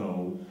Says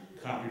No,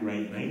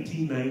 copyright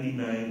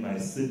 1999 by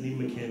Sydney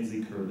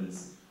Mackenzie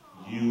Curtis,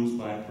 used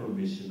by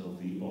permission of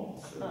the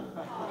author.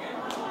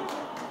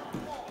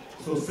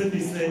 So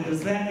Sydney said,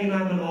 does that mean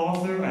I'm an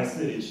author? I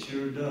said, it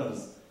sure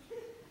does.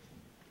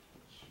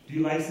 Do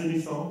you like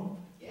Sydney's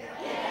song?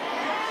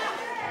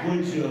 Yeah.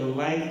 Would you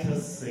like to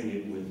sing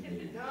it with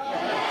me? No.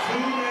 Too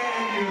bad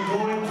you're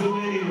going to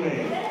anyway.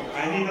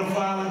 I need a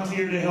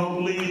volunteer to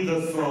help lead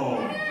the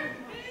song.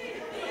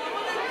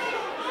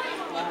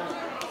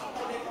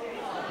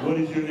 What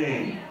is your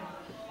name?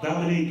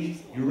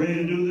 Dominique, you ready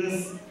to do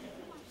this?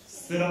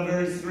 Sit up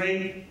very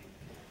straight.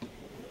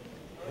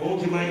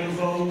 Hold your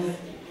microphones.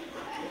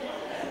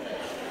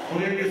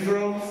 Clear your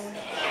throats.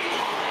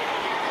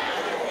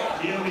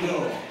 Here we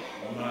go.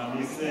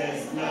 Mommy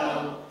says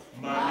no.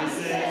 Mommy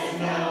says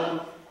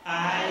no.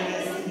 I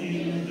listen,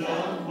 you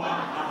don't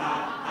want.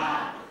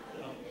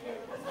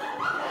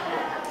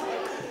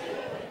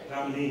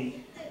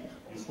 Dominique,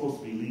 you're supposed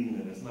to be leading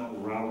it. It's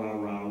not rah, rah,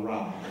 rah,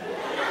 rah.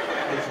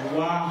 It's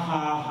wah,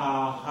 ha,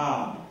 ha,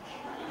 ha.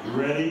 You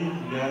ready?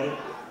 You got it?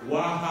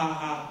 Wah, ha,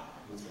 ha.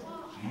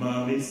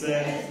 Mommy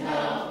says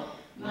no.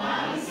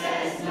 Mommy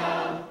says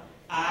no.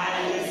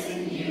 I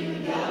listen, you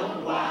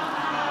don't. Wah,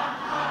 ha,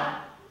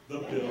 ha. The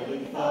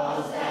building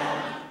falls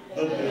down.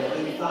 The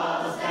building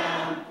falls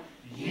down.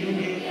 You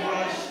get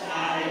crushed,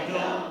 I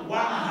don't. Wah,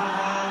 ha,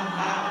 ha,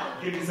 ha.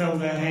 Give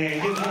yourselves a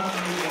hand. Give yourselves a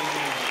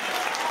hand.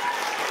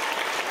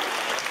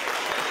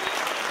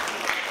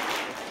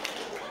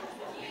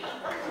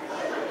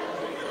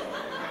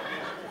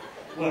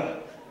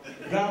 What?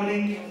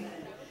 Dominique,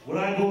 when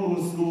I go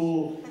to a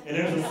school and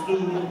there's a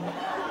student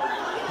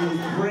who's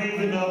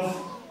brave enough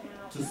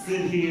to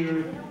sit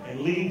here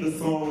and lead the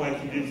song like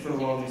he did in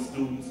front of all these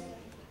students,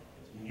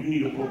 you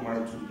need a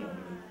bookmark too, Dominique.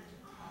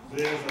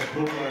 There's a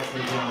bookmark for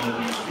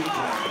Dominique.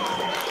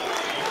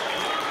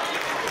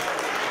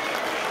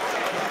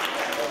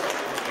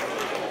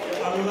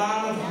 A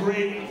lot of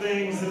great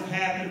things have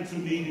happened to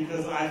me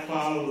because I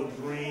followed a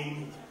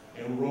dream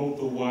and wrote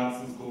The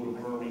Watsons Go to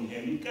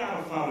Birmingham. You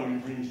gotta follow your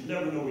dreams. You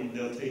never know where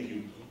they'll take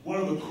you. One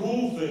of the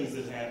cool things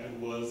that happened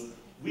was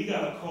we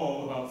got a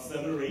call about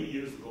 7 or 8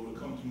 years ago to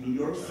come to New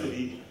York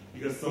City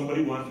because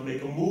somebody wanted to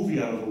make a movie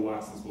out of The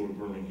Watsons Go to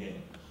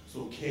Birmingham.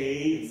 So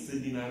Kay and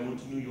Sydney and I went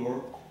to New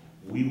York.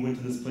 We went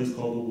to this place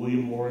called the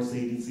William Morris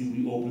Agency.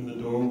 We opened the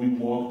door, we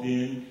walked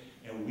in,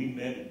 and we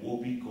met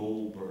Whoopi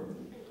Goldberg.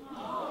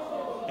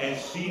 And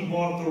she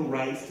bought the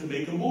rights to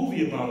make a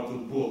movie about the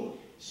book.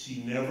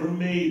 She never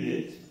made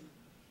it.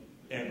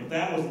 But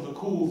that wasn't the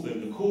cool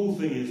thing. The cool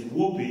thing is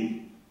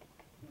Whoopi,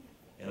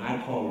 and I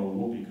call her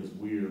Whoopi because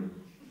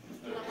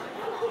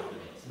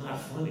it's not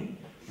funny.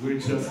 We're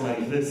just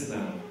like this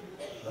now.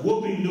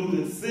 Whoopi knew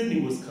that Sydney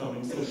was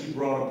coming, so she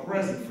brought a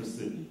present for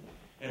Sydney.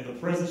 And the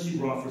present she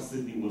brought for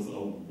Sydney was a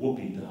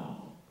Whoopi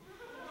doll.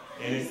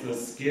 And it's the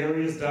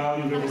scariest doll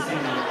you've ever seen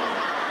in your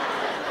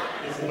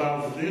life. It's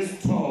about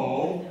this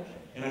tall,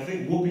 and I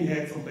think Whoopi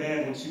had some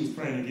bad when she was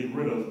trying to get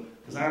rid of.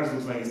 Because ours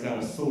looks like it's got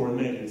a sore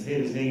neck, and its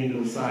head is hanging to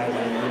the side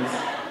like this,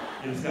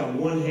 and it's got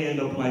one hand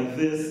up like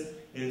this,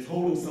 and it's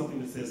holding something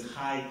that says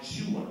Hai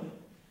Chew on it.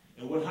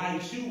 And what Hai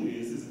Chew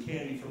is a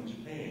candy from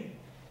Japan.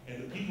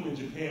 And the people in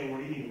Japan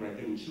weren't eating it right.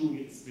 They were chewing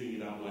it and spitting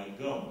it out like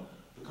gum.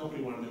 The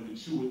company wanted them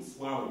to chew it,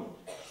 swallow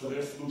it. So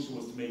their solution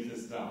was to make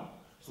this doll.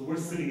 So we're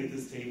sitting at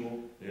this table.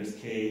 There's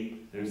Kay,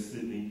 there's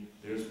Sydney,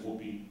 there's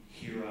Whoopi.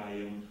 Here I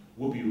am.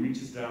 Whoopi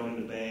reaches down in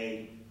the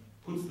bag,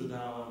 puts the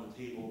doll on the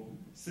table.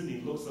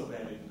 Sydney looks up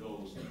at it and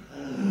goes,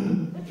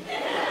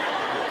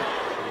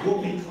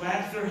 Whoopi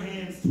claps her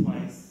hands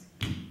twice,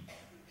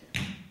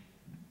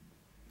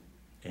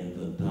 and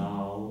the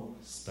doll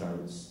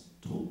starts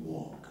to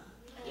walk.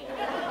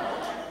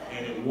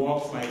 And it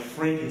walks like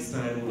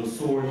Frankenstein with a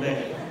sore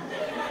neck.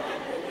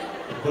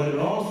 But it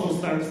also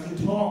starts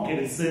to talk, and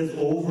it says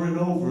over and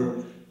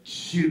over,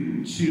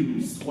 chew,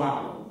 chew,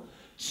 swallow.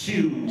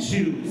 Chew,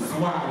 chew,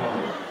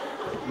 swallow.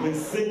 When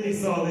Sydney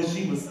saw this,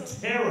 she was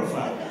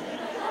terrified.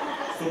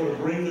 So to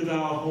bring the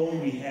doll home,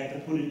 we had to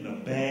put it in a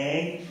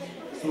bag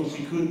so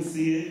she couldn't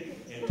see it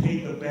and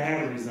take the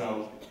batteries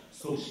out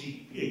so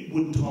it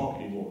wouldn't talk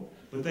anymore.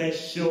 But that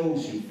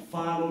shows you,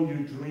 follow your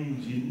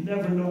dreams. You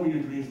never know where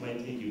your dreams might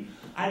take you.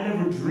 I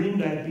never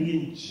dreamed I'd be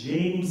in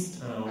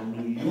Jamestown,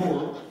 New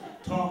York,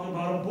 talking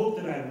about a book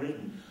that I'd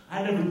written.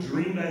 I never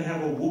dreamed I'd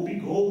have a Whoopi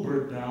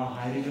Goldberg doll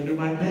hiding under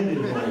my bed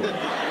at home.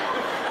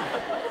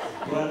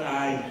 But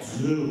I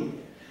do.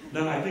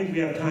 Now, I think we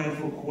have time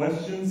for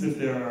questions if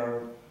there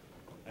are.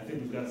 I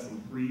think we've got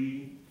some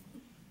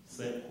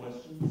pre-set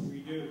questions. We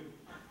do.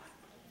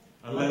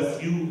 Unless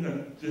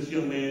this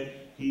young man,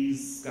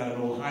 he's got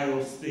an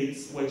Ohio State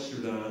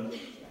sweatshirt on,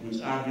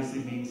 which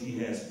obviously means he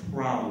has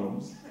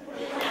problems.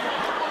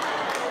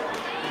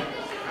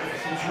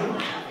 That's true.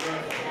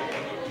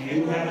 Do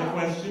you have a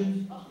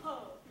question?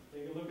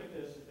 Take a look at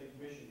this and think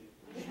Michigan.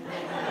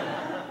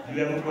 Do you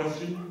have a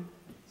question?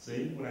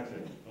 See what I tell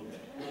you? Okay.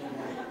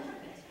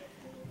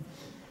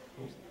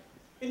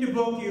 In your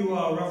book, you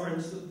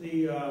reference the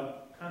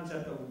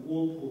concept of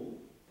whirlpool.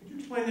 Could you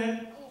explain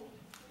that?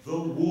 The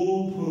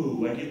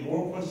whirlpool. I get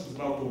more questions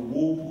about the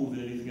whirlpool than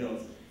anything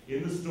else.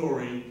 In the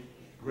story,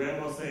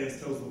 Grandma Sands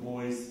tells the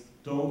boys,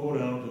 don't go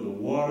down to the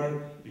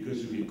water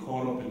because you'll get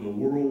caught up in the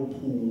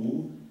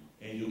whirlpool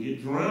and you'll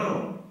get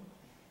drowned.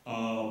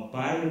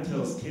 Byron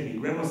tells Kenny,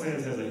 Grandma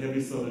Sands has a heavy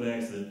southern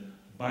accent.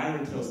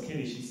 Byron tells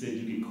Kenny, she said,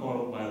 you get caught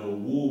up by the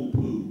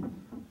whirlpool,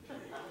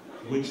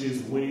 which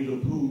is Winnie the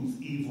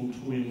Pooh's evil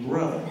twin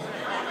brother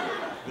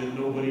that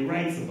nobody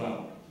writes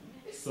about.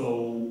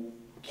 So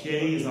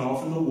Kenny is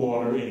off in the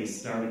water and he's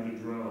starting to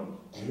drown.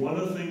 One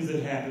of the things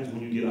that happens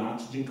when you get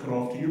oxygen cut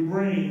off to your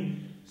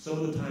brain, some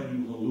of the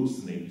time you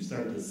hallucinate, you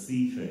start to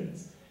see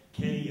things.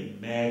 Kenny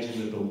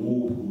imagined that the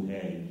whirlpool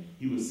had him.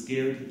 He was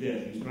scared to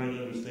death. He was trying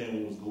to understand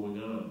what was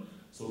going on.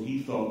 So he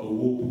thought the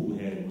whirlpool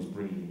had him, was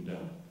bringing him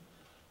down.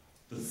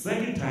 The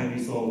second time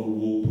he saw the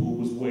whirlpool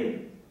was where?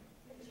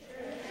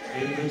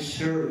 In the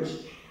church.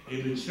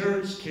 In the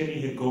church,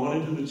 Kenny had gone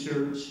into the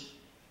church,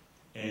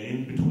 and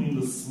in between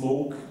the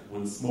smoke,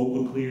 when the smoke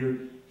would clear,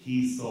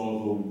 he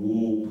saw the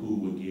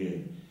whirlpool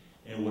again.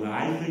 And what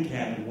I think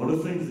happened, one of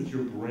the things that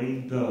your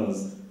brain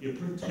does, it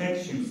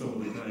protects you some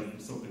of the time from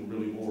something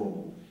really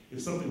horrible.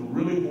 If something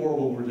really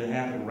horrible were to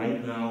happen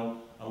right now,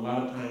 a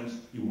lot of times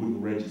it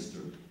wouldn't register.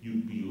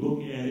 You'd be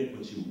looking at it,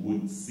 but you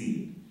wouldn't see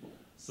it.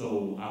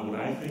 So what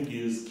I think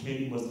is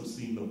Kenny must have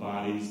seen the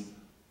bodies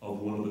of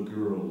one of the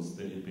girls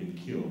that had been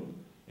killed.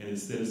 And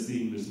instead of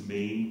seeing this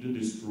maimed and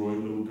destroyed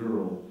little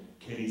girl,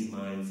 Kenny's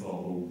mind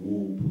saw the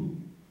whirlpool,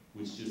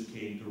 which just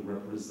came to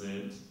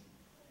represent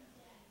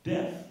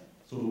death.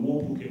 So the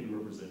whirlpool came to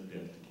represent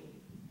death to Kenny.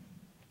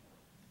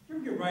 Do you ever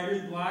get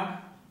writer's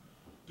block?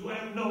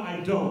 No,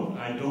 I don't.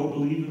 I don't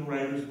believe in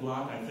writer's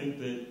block. I think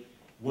that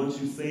once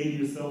you say to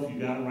yourself, you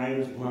got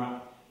writer's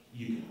block,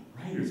 you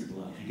got writer's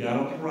block. You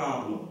got a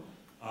problem.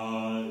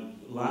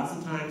 Lots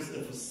of times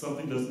if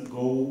something doesn't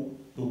go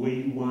the way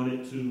you want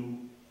it to,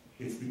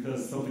 it's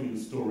because something in the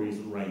story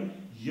isn't right.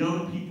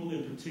 Young people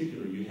in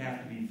particular, you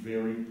have to be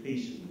very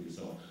patient with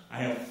yourself. I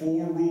have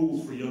 4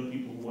 rules for young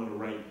people who want to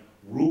write.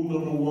 Rule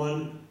number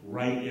 1,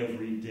 write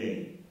every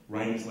day.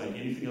 Writing is like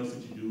anything else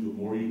that you do. The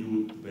more you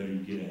do it, the better you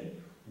get at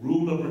it.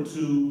 Rule number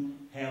 2,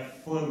 have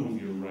fun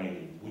with your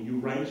writing. When you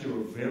write, you're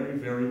a very,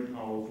 very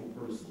powerful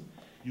person.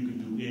 You can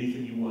do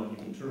anything you want. You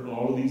can turn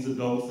all of these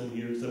adults in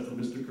here, except for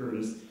Mr.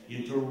 Curtis,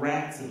 into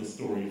rats in a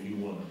story if you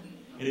want.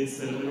 And then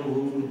set them in a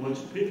room with a bunch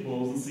of pit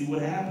bulls and see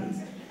what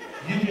happens.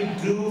 You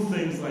can do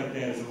things like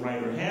that as a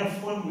writer. Have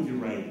fun with your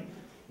writing.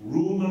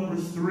 Rule number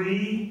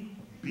 3,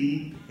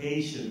 be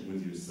patient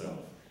with yourself.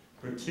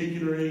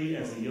 Particularly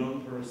as a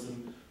young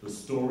person, the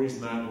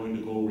story's not going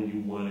to go where you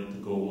want it to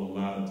go a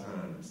lot of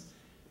times.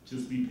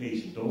 Just be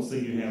patient. Don't say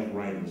you have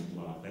writer's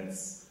block.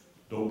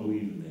 Don't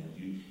believe in that.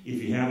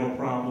 If you have a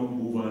problem,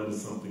 move on to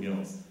something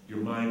else. Your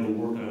mind will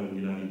work on it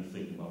when you're not even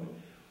thinking about it.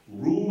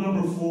 Rule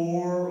number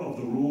 4 of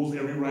the rules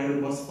every writer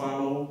must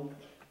follow,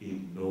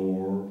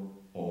 ignore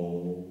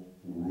all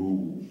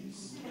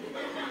rules.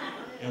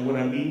 And what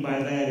I mean by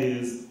that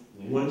is,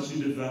 once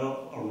you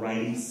develop a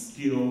writing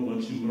skill,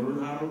 once you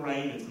learn how to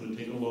write, it's going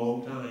to take a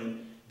long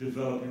time,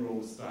 develop your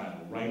own style,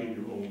 write in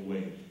your own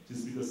way.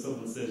 Just because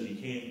someone says you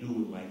can't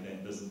do it like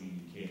that doesn't mean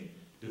you can't.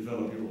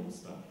 Develop your own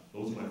style.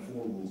 Those are my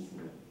 4 rules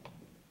for it.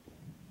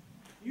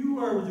 You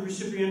are the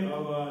recipient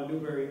of a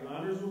Newbery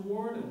Honors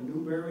Award, a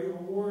Newbery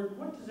Award.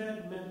 What does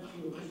that mean to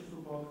you,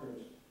 Christopher Paul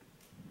Curtis?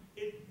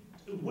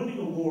 Winning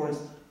awards,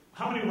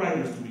 how many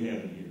writers do we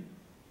have in here?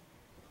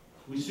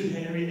 We should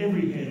have,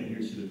 every hand in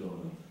here should have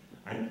gone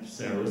up.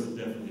 Sarah's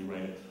definitely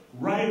right.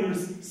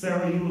 Writers,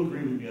 Sarah, you'll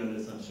agree with me on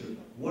this, I'm sure.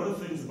 One of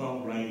the things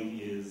about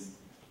writing is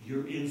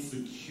you're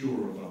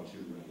insecure about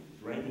your writing,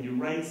 right? When you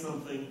write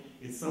something,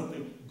 it's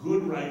something,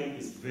 good writing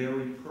is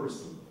very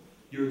personal.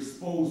 You're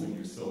exposing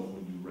yourself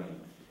when you write.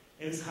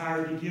 And it's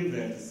hard to give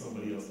that to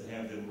somebody else, to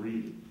have them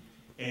read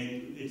it.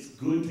 And it's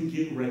good to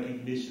get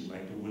recognition,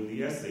 like to win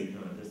the essay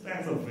contest.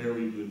 That's a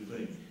very good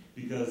thing.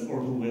 Or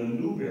to win a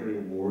Newbery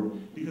Award,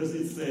 because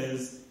it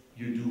says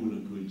you're doing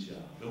a good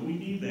job. And we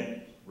need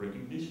that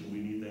recognition. We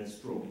need that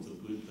stroke. It's a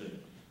good thing.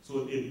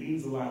 So it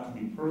means a lot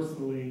to me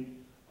personally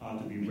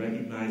to be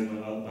recognized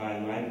by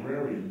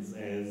librarians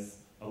as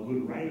a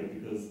good writer,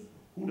 because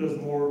who does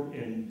more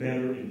and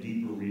better and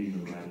deeper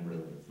reading than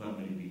librarians? Not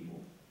many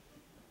people.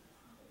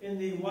 In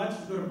the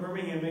Watsons Go to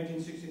Birmingham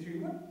 1963,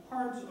 what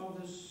parts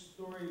of this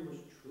story was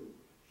true?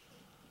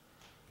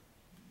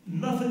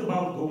 Nothing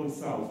about going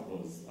south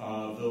was.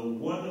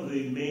 One of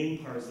the main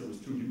parts that was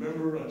true, you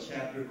remember a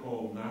chapter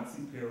called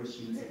Nazi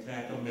Parachutes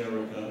Attack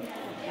America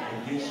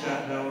and get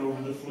shot down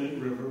over the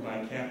Flint River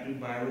by Captain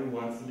Byron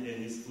Watson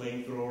and his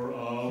flamethrower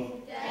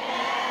of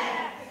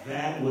death?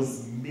 That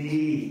was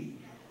me.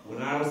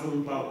 When I was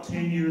about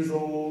 10 years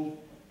old,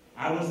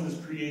 I wasn't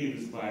as creative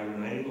as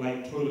Byron. I didn't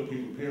like toilet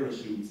paper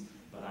parachutes,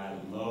 but I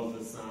loved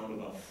the sound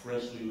of a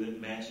freshly lit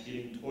match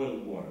getting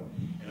toilet water.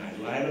 And I'd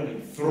light them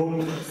and throw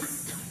them in.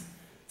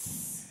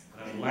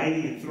 I'm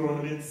lighting and throwing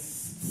them in.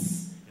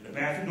 And the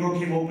bathroom door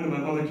came open and my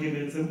mother came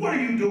in and said, "What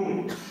are you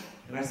doing?"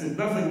 And I said,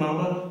 "Nothing,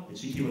 Mama." And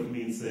she came up to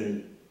me and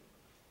said,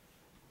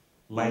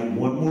 "Light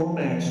one more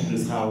match in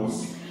this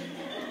house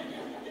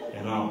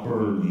and I'll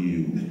burn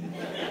you."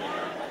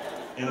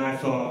 And I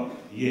thought,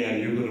 yeah,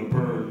 you're going to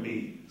burn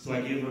me. So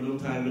I gave her a little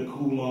time to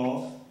cool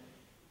off.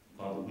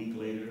 About a week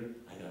later,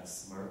 I got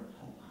smart.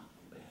 I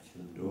locked the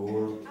bathroom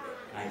door.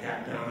 I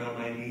got down on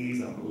my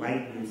knees. I'm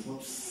lighting and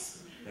flips.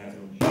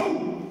 Bathroom,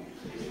 boom!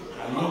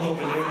 I look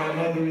up and there my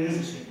mother is,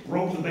 and she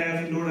broke the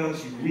bathroom door down.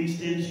 She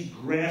reached in, she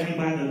grabbed me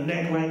by the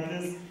neck like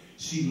this.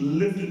 She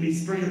lifted me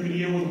straight up in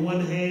the air with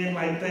one hand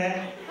like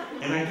that.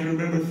 And I can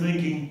remember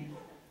thinking,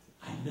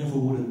 I never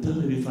would have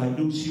done it if I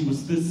knew she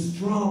was this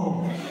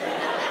strong.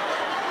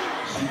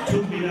 She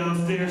took me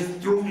downstairs,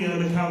 threw me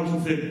on the couch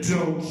and said,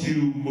 don't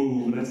you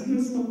move. And I said,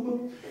 yes,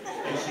 Mama.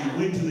 And she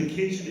went to the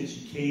kitchen and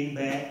she came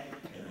back,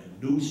 and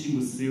I knew she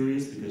was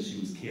serious because she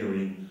was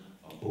carrying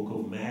a book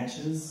of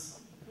matches,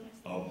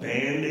 a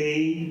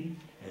Band-Aid,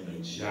 and a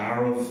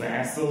jar of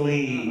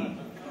Vaseline.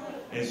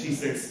 And she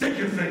said, stick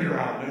your finger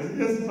out. And I said,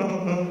 yes,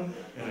 Mama.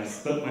 And I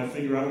stuck my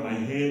finger out, my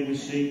hand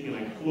was shaking,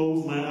 and I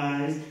closed my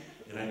eyes,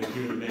 and I could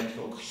hear the match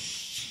go,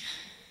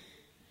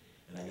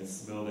 and I could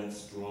smell that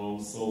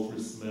strong sulfur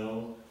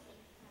smell.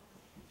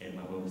 And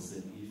my mother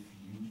said, if you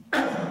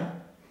and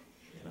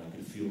I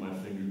could feel my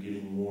finger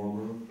getting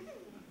warmer.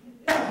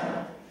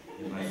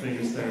 And my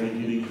finger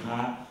started getting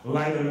hot.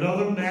 Light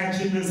another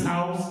match in this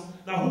house.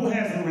 Now, who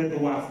hasn't read The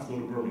Watsons Go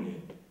to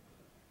Birmingham?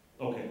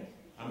 Okay,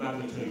 I'm not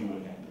going to tell you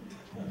what happened.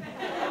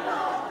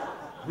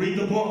 Read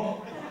the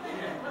book.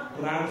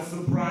 But I was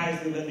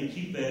surprised they let me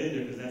keep that in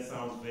there because that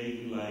sounds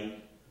vaguely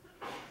like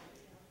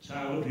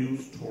child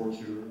abuse,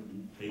 torture,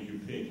 take your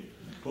pick.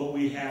 But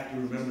we have to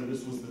remember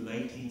this was the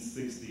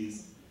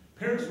 1960s.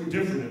 Parents were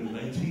different in the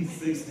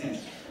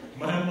 1960s.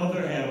 My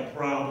mother had a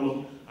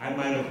problem. I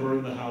might have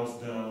burned the house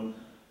down.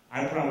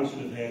 I probably should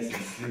have had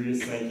some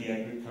serious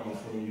psychiatric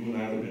counseling. You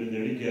and I would have been in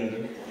there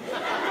together.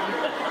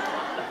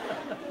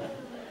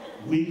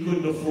 We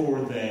couldn't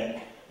afford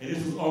that. And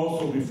this was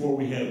also before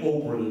we had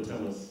Oprah to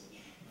tell us,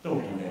 don't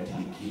do that to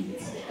your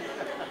kids.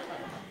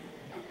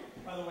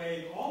 By the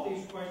way, all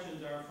these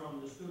questions are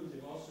from the students.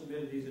 They've all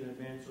submitted these in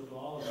advance, so to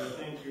all of you,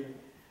 thank you.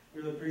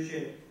 Really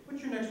appreciate it.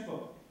 What's your next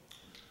book?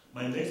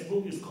 My next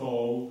book is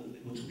called,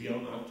 which will be out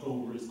in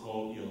October, is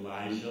called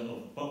Elijah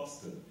of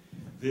Buxton.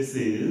 This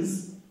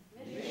is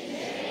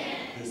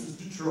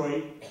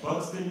Detroit.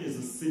 Buxton is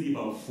a city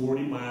about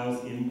 40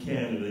 miles in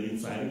Canada,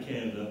 inside of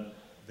Canada,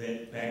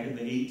 that back in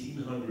the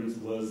 1800s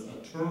was a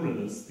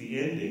terminus, the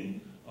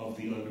ending of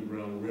the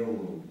Underground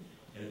Railroad.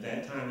 And at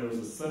that time, there was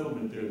a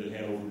settlement there that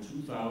had over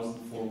 2,000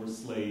 former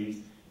slaves.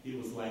 It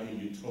was like a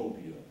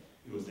utopia.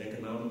 It was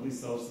economically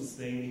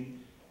self-sustaining.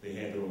 They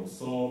had their own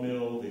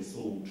sawmill. They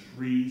sold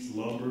trees,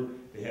 lumber.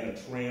 They had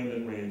a tram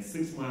that ran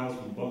 6 miles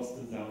from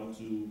Buxton down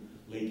to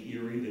Lake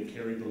Erie that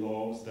carried the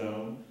logs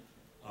down.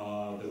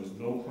 There was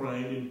no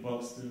crime in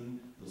Buxton.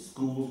 The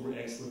schools were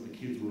excellent. The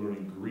kids were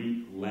learning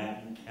Greek,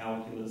 Latin,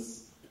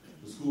 calculus.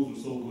 The schools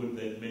were so good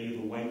that many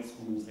of the white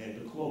schools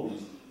had to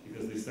close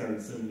because they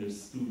started sending their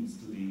students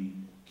to the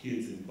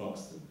kids in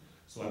Buxton.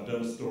 So I've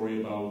done a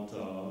story about,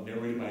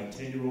 narrated by a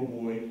 10-year-old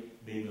boy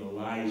named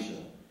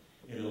Elijah.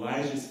 And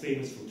Elijah is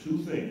famous for two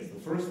things.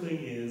 The first thing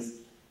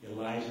is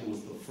Elijah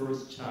was the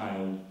first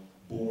child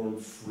born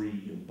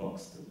free in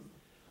Buxton.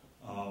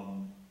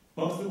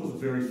 Buxton was a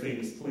very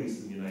famous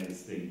place in the United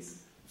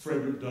States.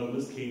 Frederick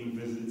Douglass came and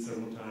visited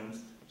several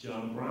times.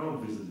 John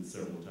Brown visited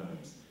several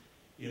times.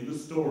 In the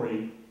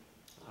story,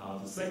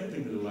 the second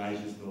thing that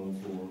Elijah is known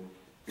for,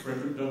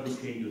 Frederick Douglass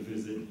came to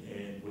visit,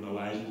 and when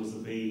Elijah was a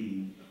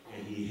baby,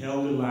 and he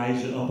held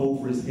Elijah up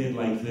over his head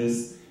like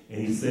this, and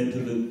he said to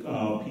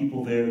the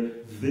people there,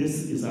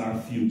 this is our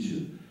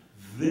future.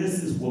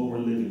 This is what we're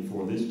living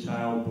for, this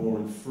child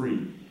born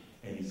free.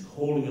 And he's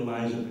holding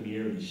Elijah up in the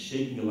air, and he's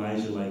shaking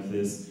Elijah like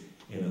this,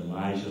 and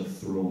Elijah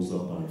throws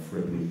up on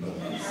Frederick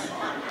Douglass.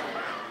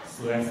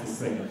 So that's the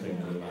second thing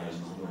that Elijah's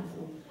known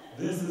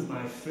for. This is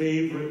my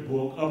favorite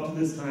book. Up to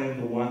this time,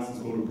 The Watsons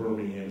Go to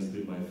Birmingham has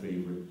been my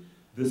favorite.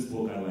 This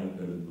book I like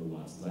better than The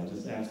Watsons. I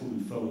just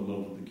absolutely fell in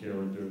love with the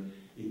character.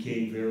 It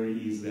came very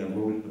easily. I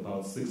wrote it in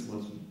about 6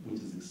 months,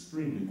 which is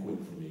extremely quick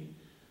for me.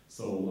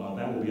 So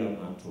that will be out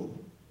in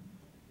October.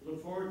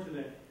 Look forward to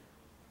that.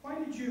 Why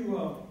did you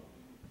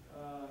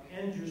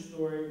end your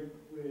story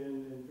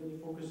and really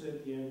focus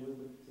at the end with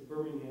the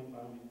Birmingham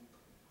bombing?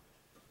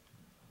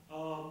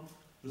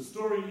 The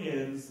story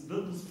ends,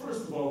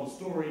 first of all, the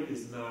story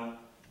is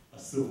not a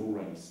civil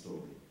rights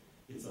story.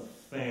 It's a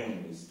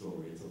family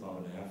story. It's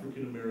about an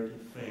African-American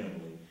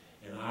family.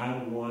 And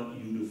I want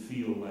you to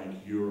feel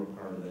like you're a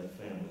part of that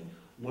family.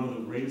 One of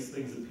the greatest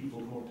things that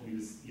people come up to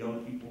me,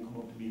 young people come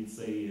up to me and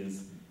say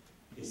is,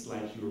 it's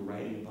like you're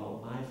writing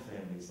about my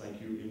family. It's like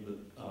you're in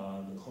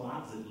the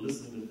closet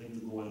listening to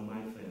things that go on in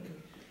my family.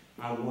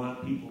 I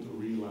want people to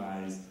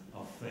realize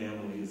a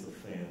family is a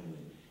family.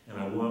 And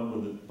I want,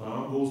 when the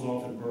bomb goes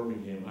off in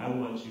Birmingham, I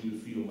want you to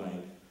feel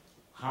like,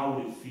 how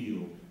would it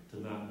feel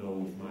to not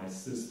know if my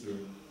sister,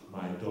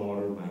 my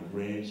daughter, my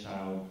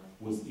grandchild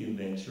was in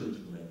that church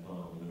when that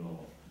bomb went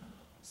off.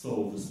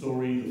 So the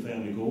story, the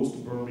family goes to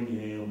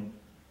Birmingham,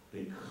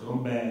 they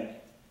come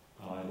back,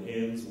 it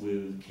ends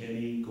with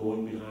Kenny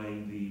going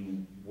behind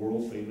the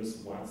world-famous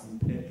Watson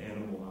Pet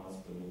Animal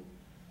Hospital,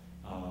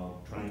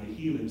 trying to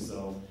heal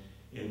himself,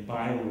 and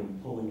Byron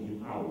pulling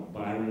him out.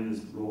 Byron is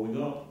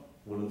growing up.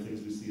 One of the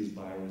things we see is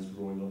Byron is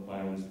growing up,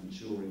 Byron is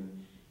maturing,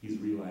 he's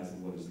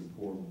realizing what is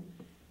important.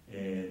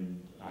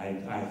 And I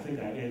think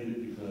I ended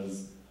it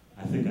because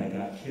I think I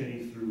got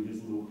Kenny through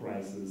his little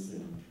crisis,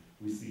 and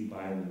we see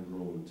Byron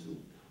growing too.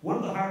 One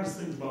of the hardest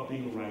things about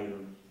being a writer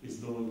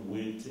is knowing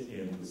when to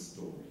end the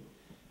story.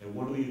 And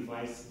one of the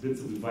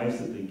bits of advice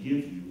that they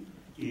give you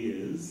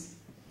is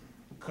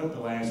cut the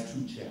last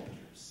 2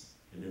 chapters,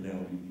 and then that'll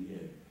be the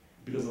end.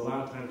 Because a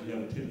lot of times you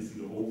have a tendency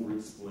to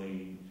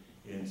over-explain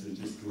and to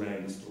just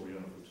drag the story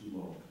on for too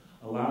long.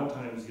 A lot of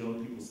times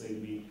young people say to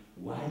me,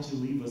 why'd you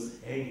leave us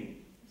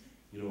hanging?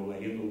 You know,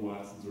 like in the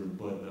Watsons or in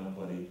Bud Not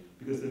Buddy,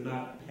 because they're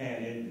not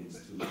bad endings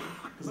to them.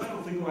 Because I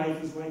don't think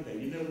life is like that.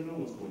 You never know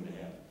what's going to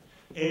happen.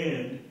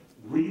 And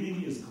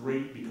reading is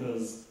great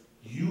because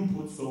you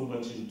put so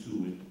much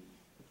into it.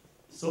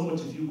 So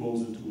much of you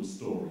goes into a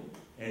story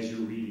as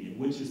you're reading it,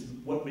 which is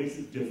what makes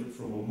it different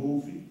from a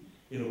movie.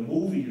 In a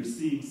movie, you're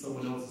seeing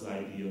someone else's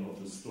idea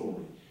of the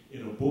story.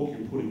 In a book,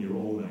 you're putting your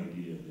own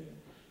idea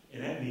there.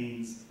 And that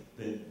means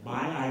that my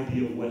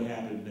idea of what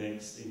happened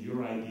next and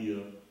your idea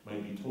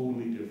might be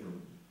totally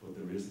different, but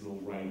there is no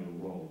right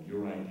or wrong.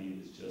 Your idea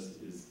is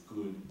just as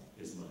good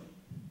as mine.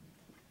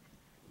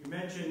 You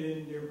mentioned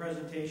in your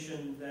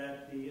presentation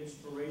that the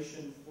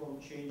inspiration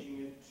from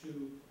changing it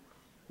to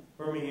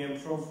Birmingham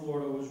from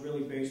Florida was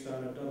really based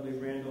on a Dudley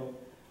Randall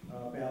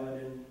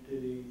ballad. And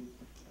if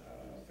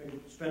I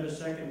could spend a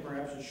second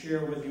perhaps to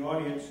share with the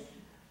audience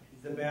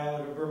the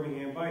Ballad of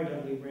Birmingham by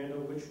Dudley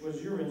Randall, which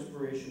was your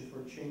inspiration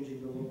for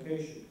changing the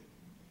location.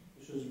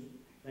 This was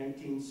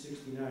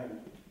 1969.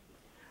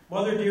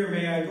 Mother dear,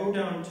 may I go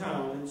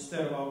downtown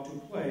instead of out to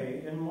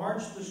play and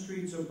march the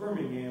streets of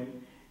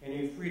Birmingham in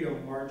a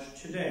freedom march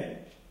today?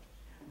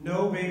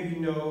 No, baby,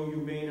 no, you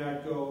may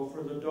not go,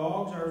 for the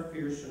dogs are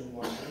fierce and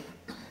wild,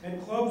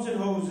 and clubs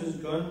and hoses,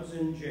 guns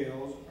and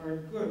jails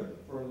aren't good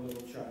for a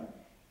little child.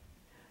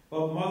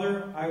 But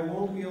mother, I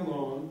won't be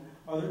alone,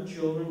 other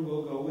children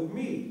will go with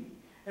me,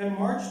 and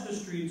march the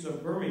streets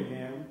of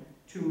Birmingham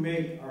to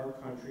make our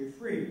country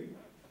free.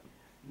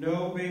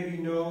 No, baby,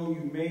 no,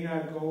 you may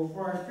not go,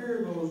 for I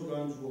fear those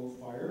guns will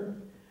fire,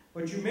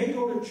 but you may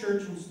go to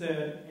church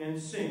instead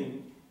and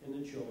sing in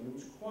the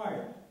children's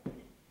choir.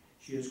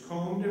 She has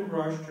combed and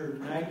brushed her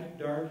night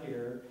dark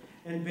hair,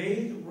 and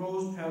bathed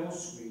rose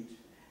petals sweet,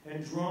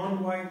 and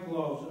drawn white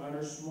gloves on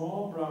her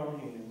small brown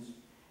hands,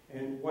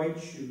 and white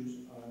shoes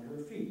on her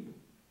feet.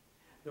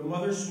 The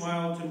mother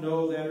smiled to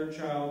know that her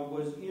child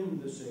was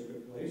in the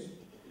sacred place,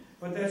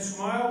 but that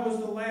smile was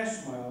the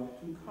last smile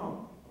to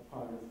come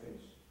upon her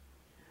face.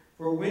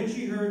 For when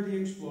she heard the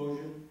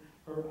explosion,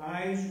 her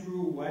eyes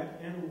grew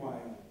wet and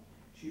wild.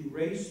 She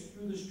raced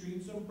through the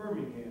streets of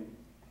Birmingham,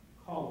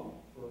 calling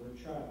for her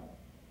child.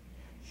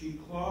 She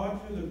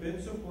clawed through the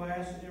bits of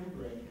glass and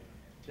brick,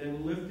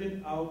 then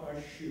lifted out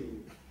a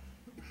shoe.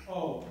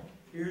 Oh,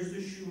 here's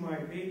the shoe my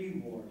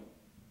baby wore.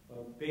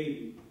 But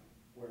baby,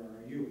 where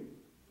are you?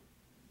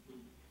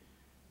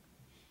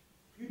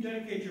 You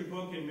dedicate your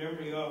book in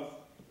memory of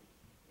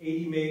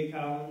Adie Mae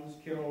Collins,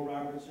 Carol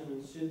Robertson,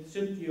 and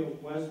Cynthia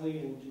Wesley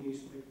and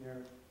Denise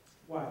McNair.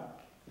 Why?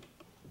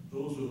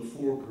 Those were the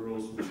 4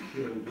 girls who were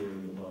killed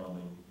during the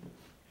bombing.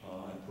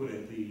 I put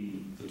at the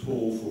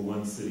toll for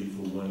one city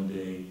for one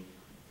day,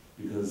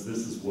 because this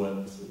is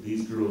what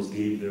these girls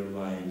gave their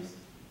lives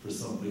for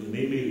something, and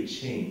they made a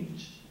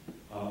change.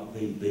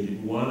 They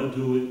didn't want to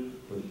do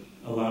it,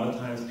 but a lot of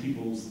times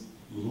people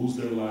lose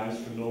their lives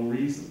for no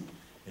reason,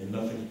 and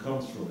nothing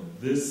comes from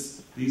it.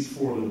 These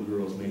 4 little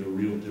girls made a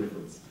real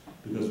difference,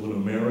 because when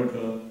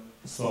America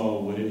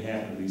saw what had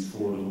happened to these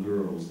 4 little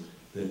girls,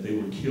 that they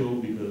were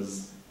killed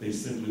because they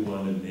simply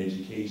wanted an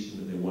education,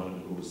 that they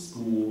wanted to go to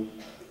school,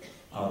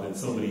 that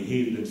somebody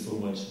hated them so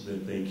much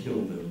that they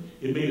killed them.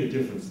 It made a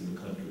difference in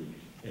the country,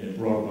 and it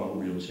brought about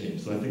real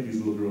change. So I think these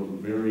little girls were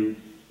very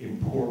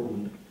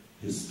important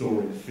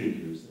historic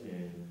figures,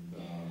 and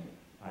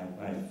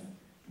I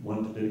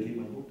wanted to dedicate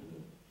my book to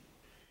them.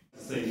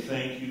 I say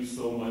thank you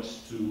so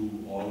much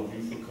to all of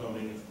you for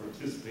coming and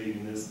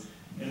participating in this,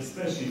 and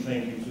especially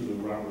thank you to the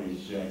Robert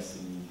H.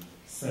 Jackson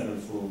Center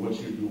for what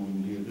you're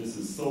doing here. This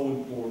is so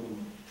important.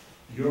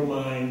 Your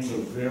minds are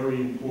very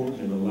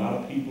important, and a lot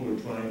of people are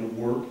trying to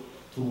work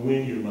to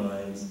win your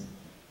minds.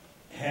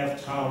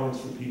 Have tolerance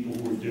for people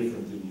who are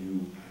different than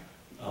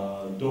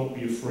you. Don't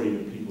be afraid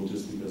of people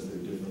just because they're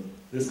different.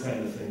 This kind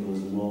of thing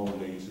goes a long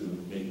way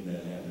to making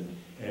that happen.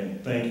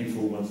 And thank you for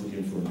once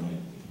again for inviting me.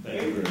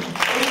 Thank you very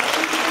much.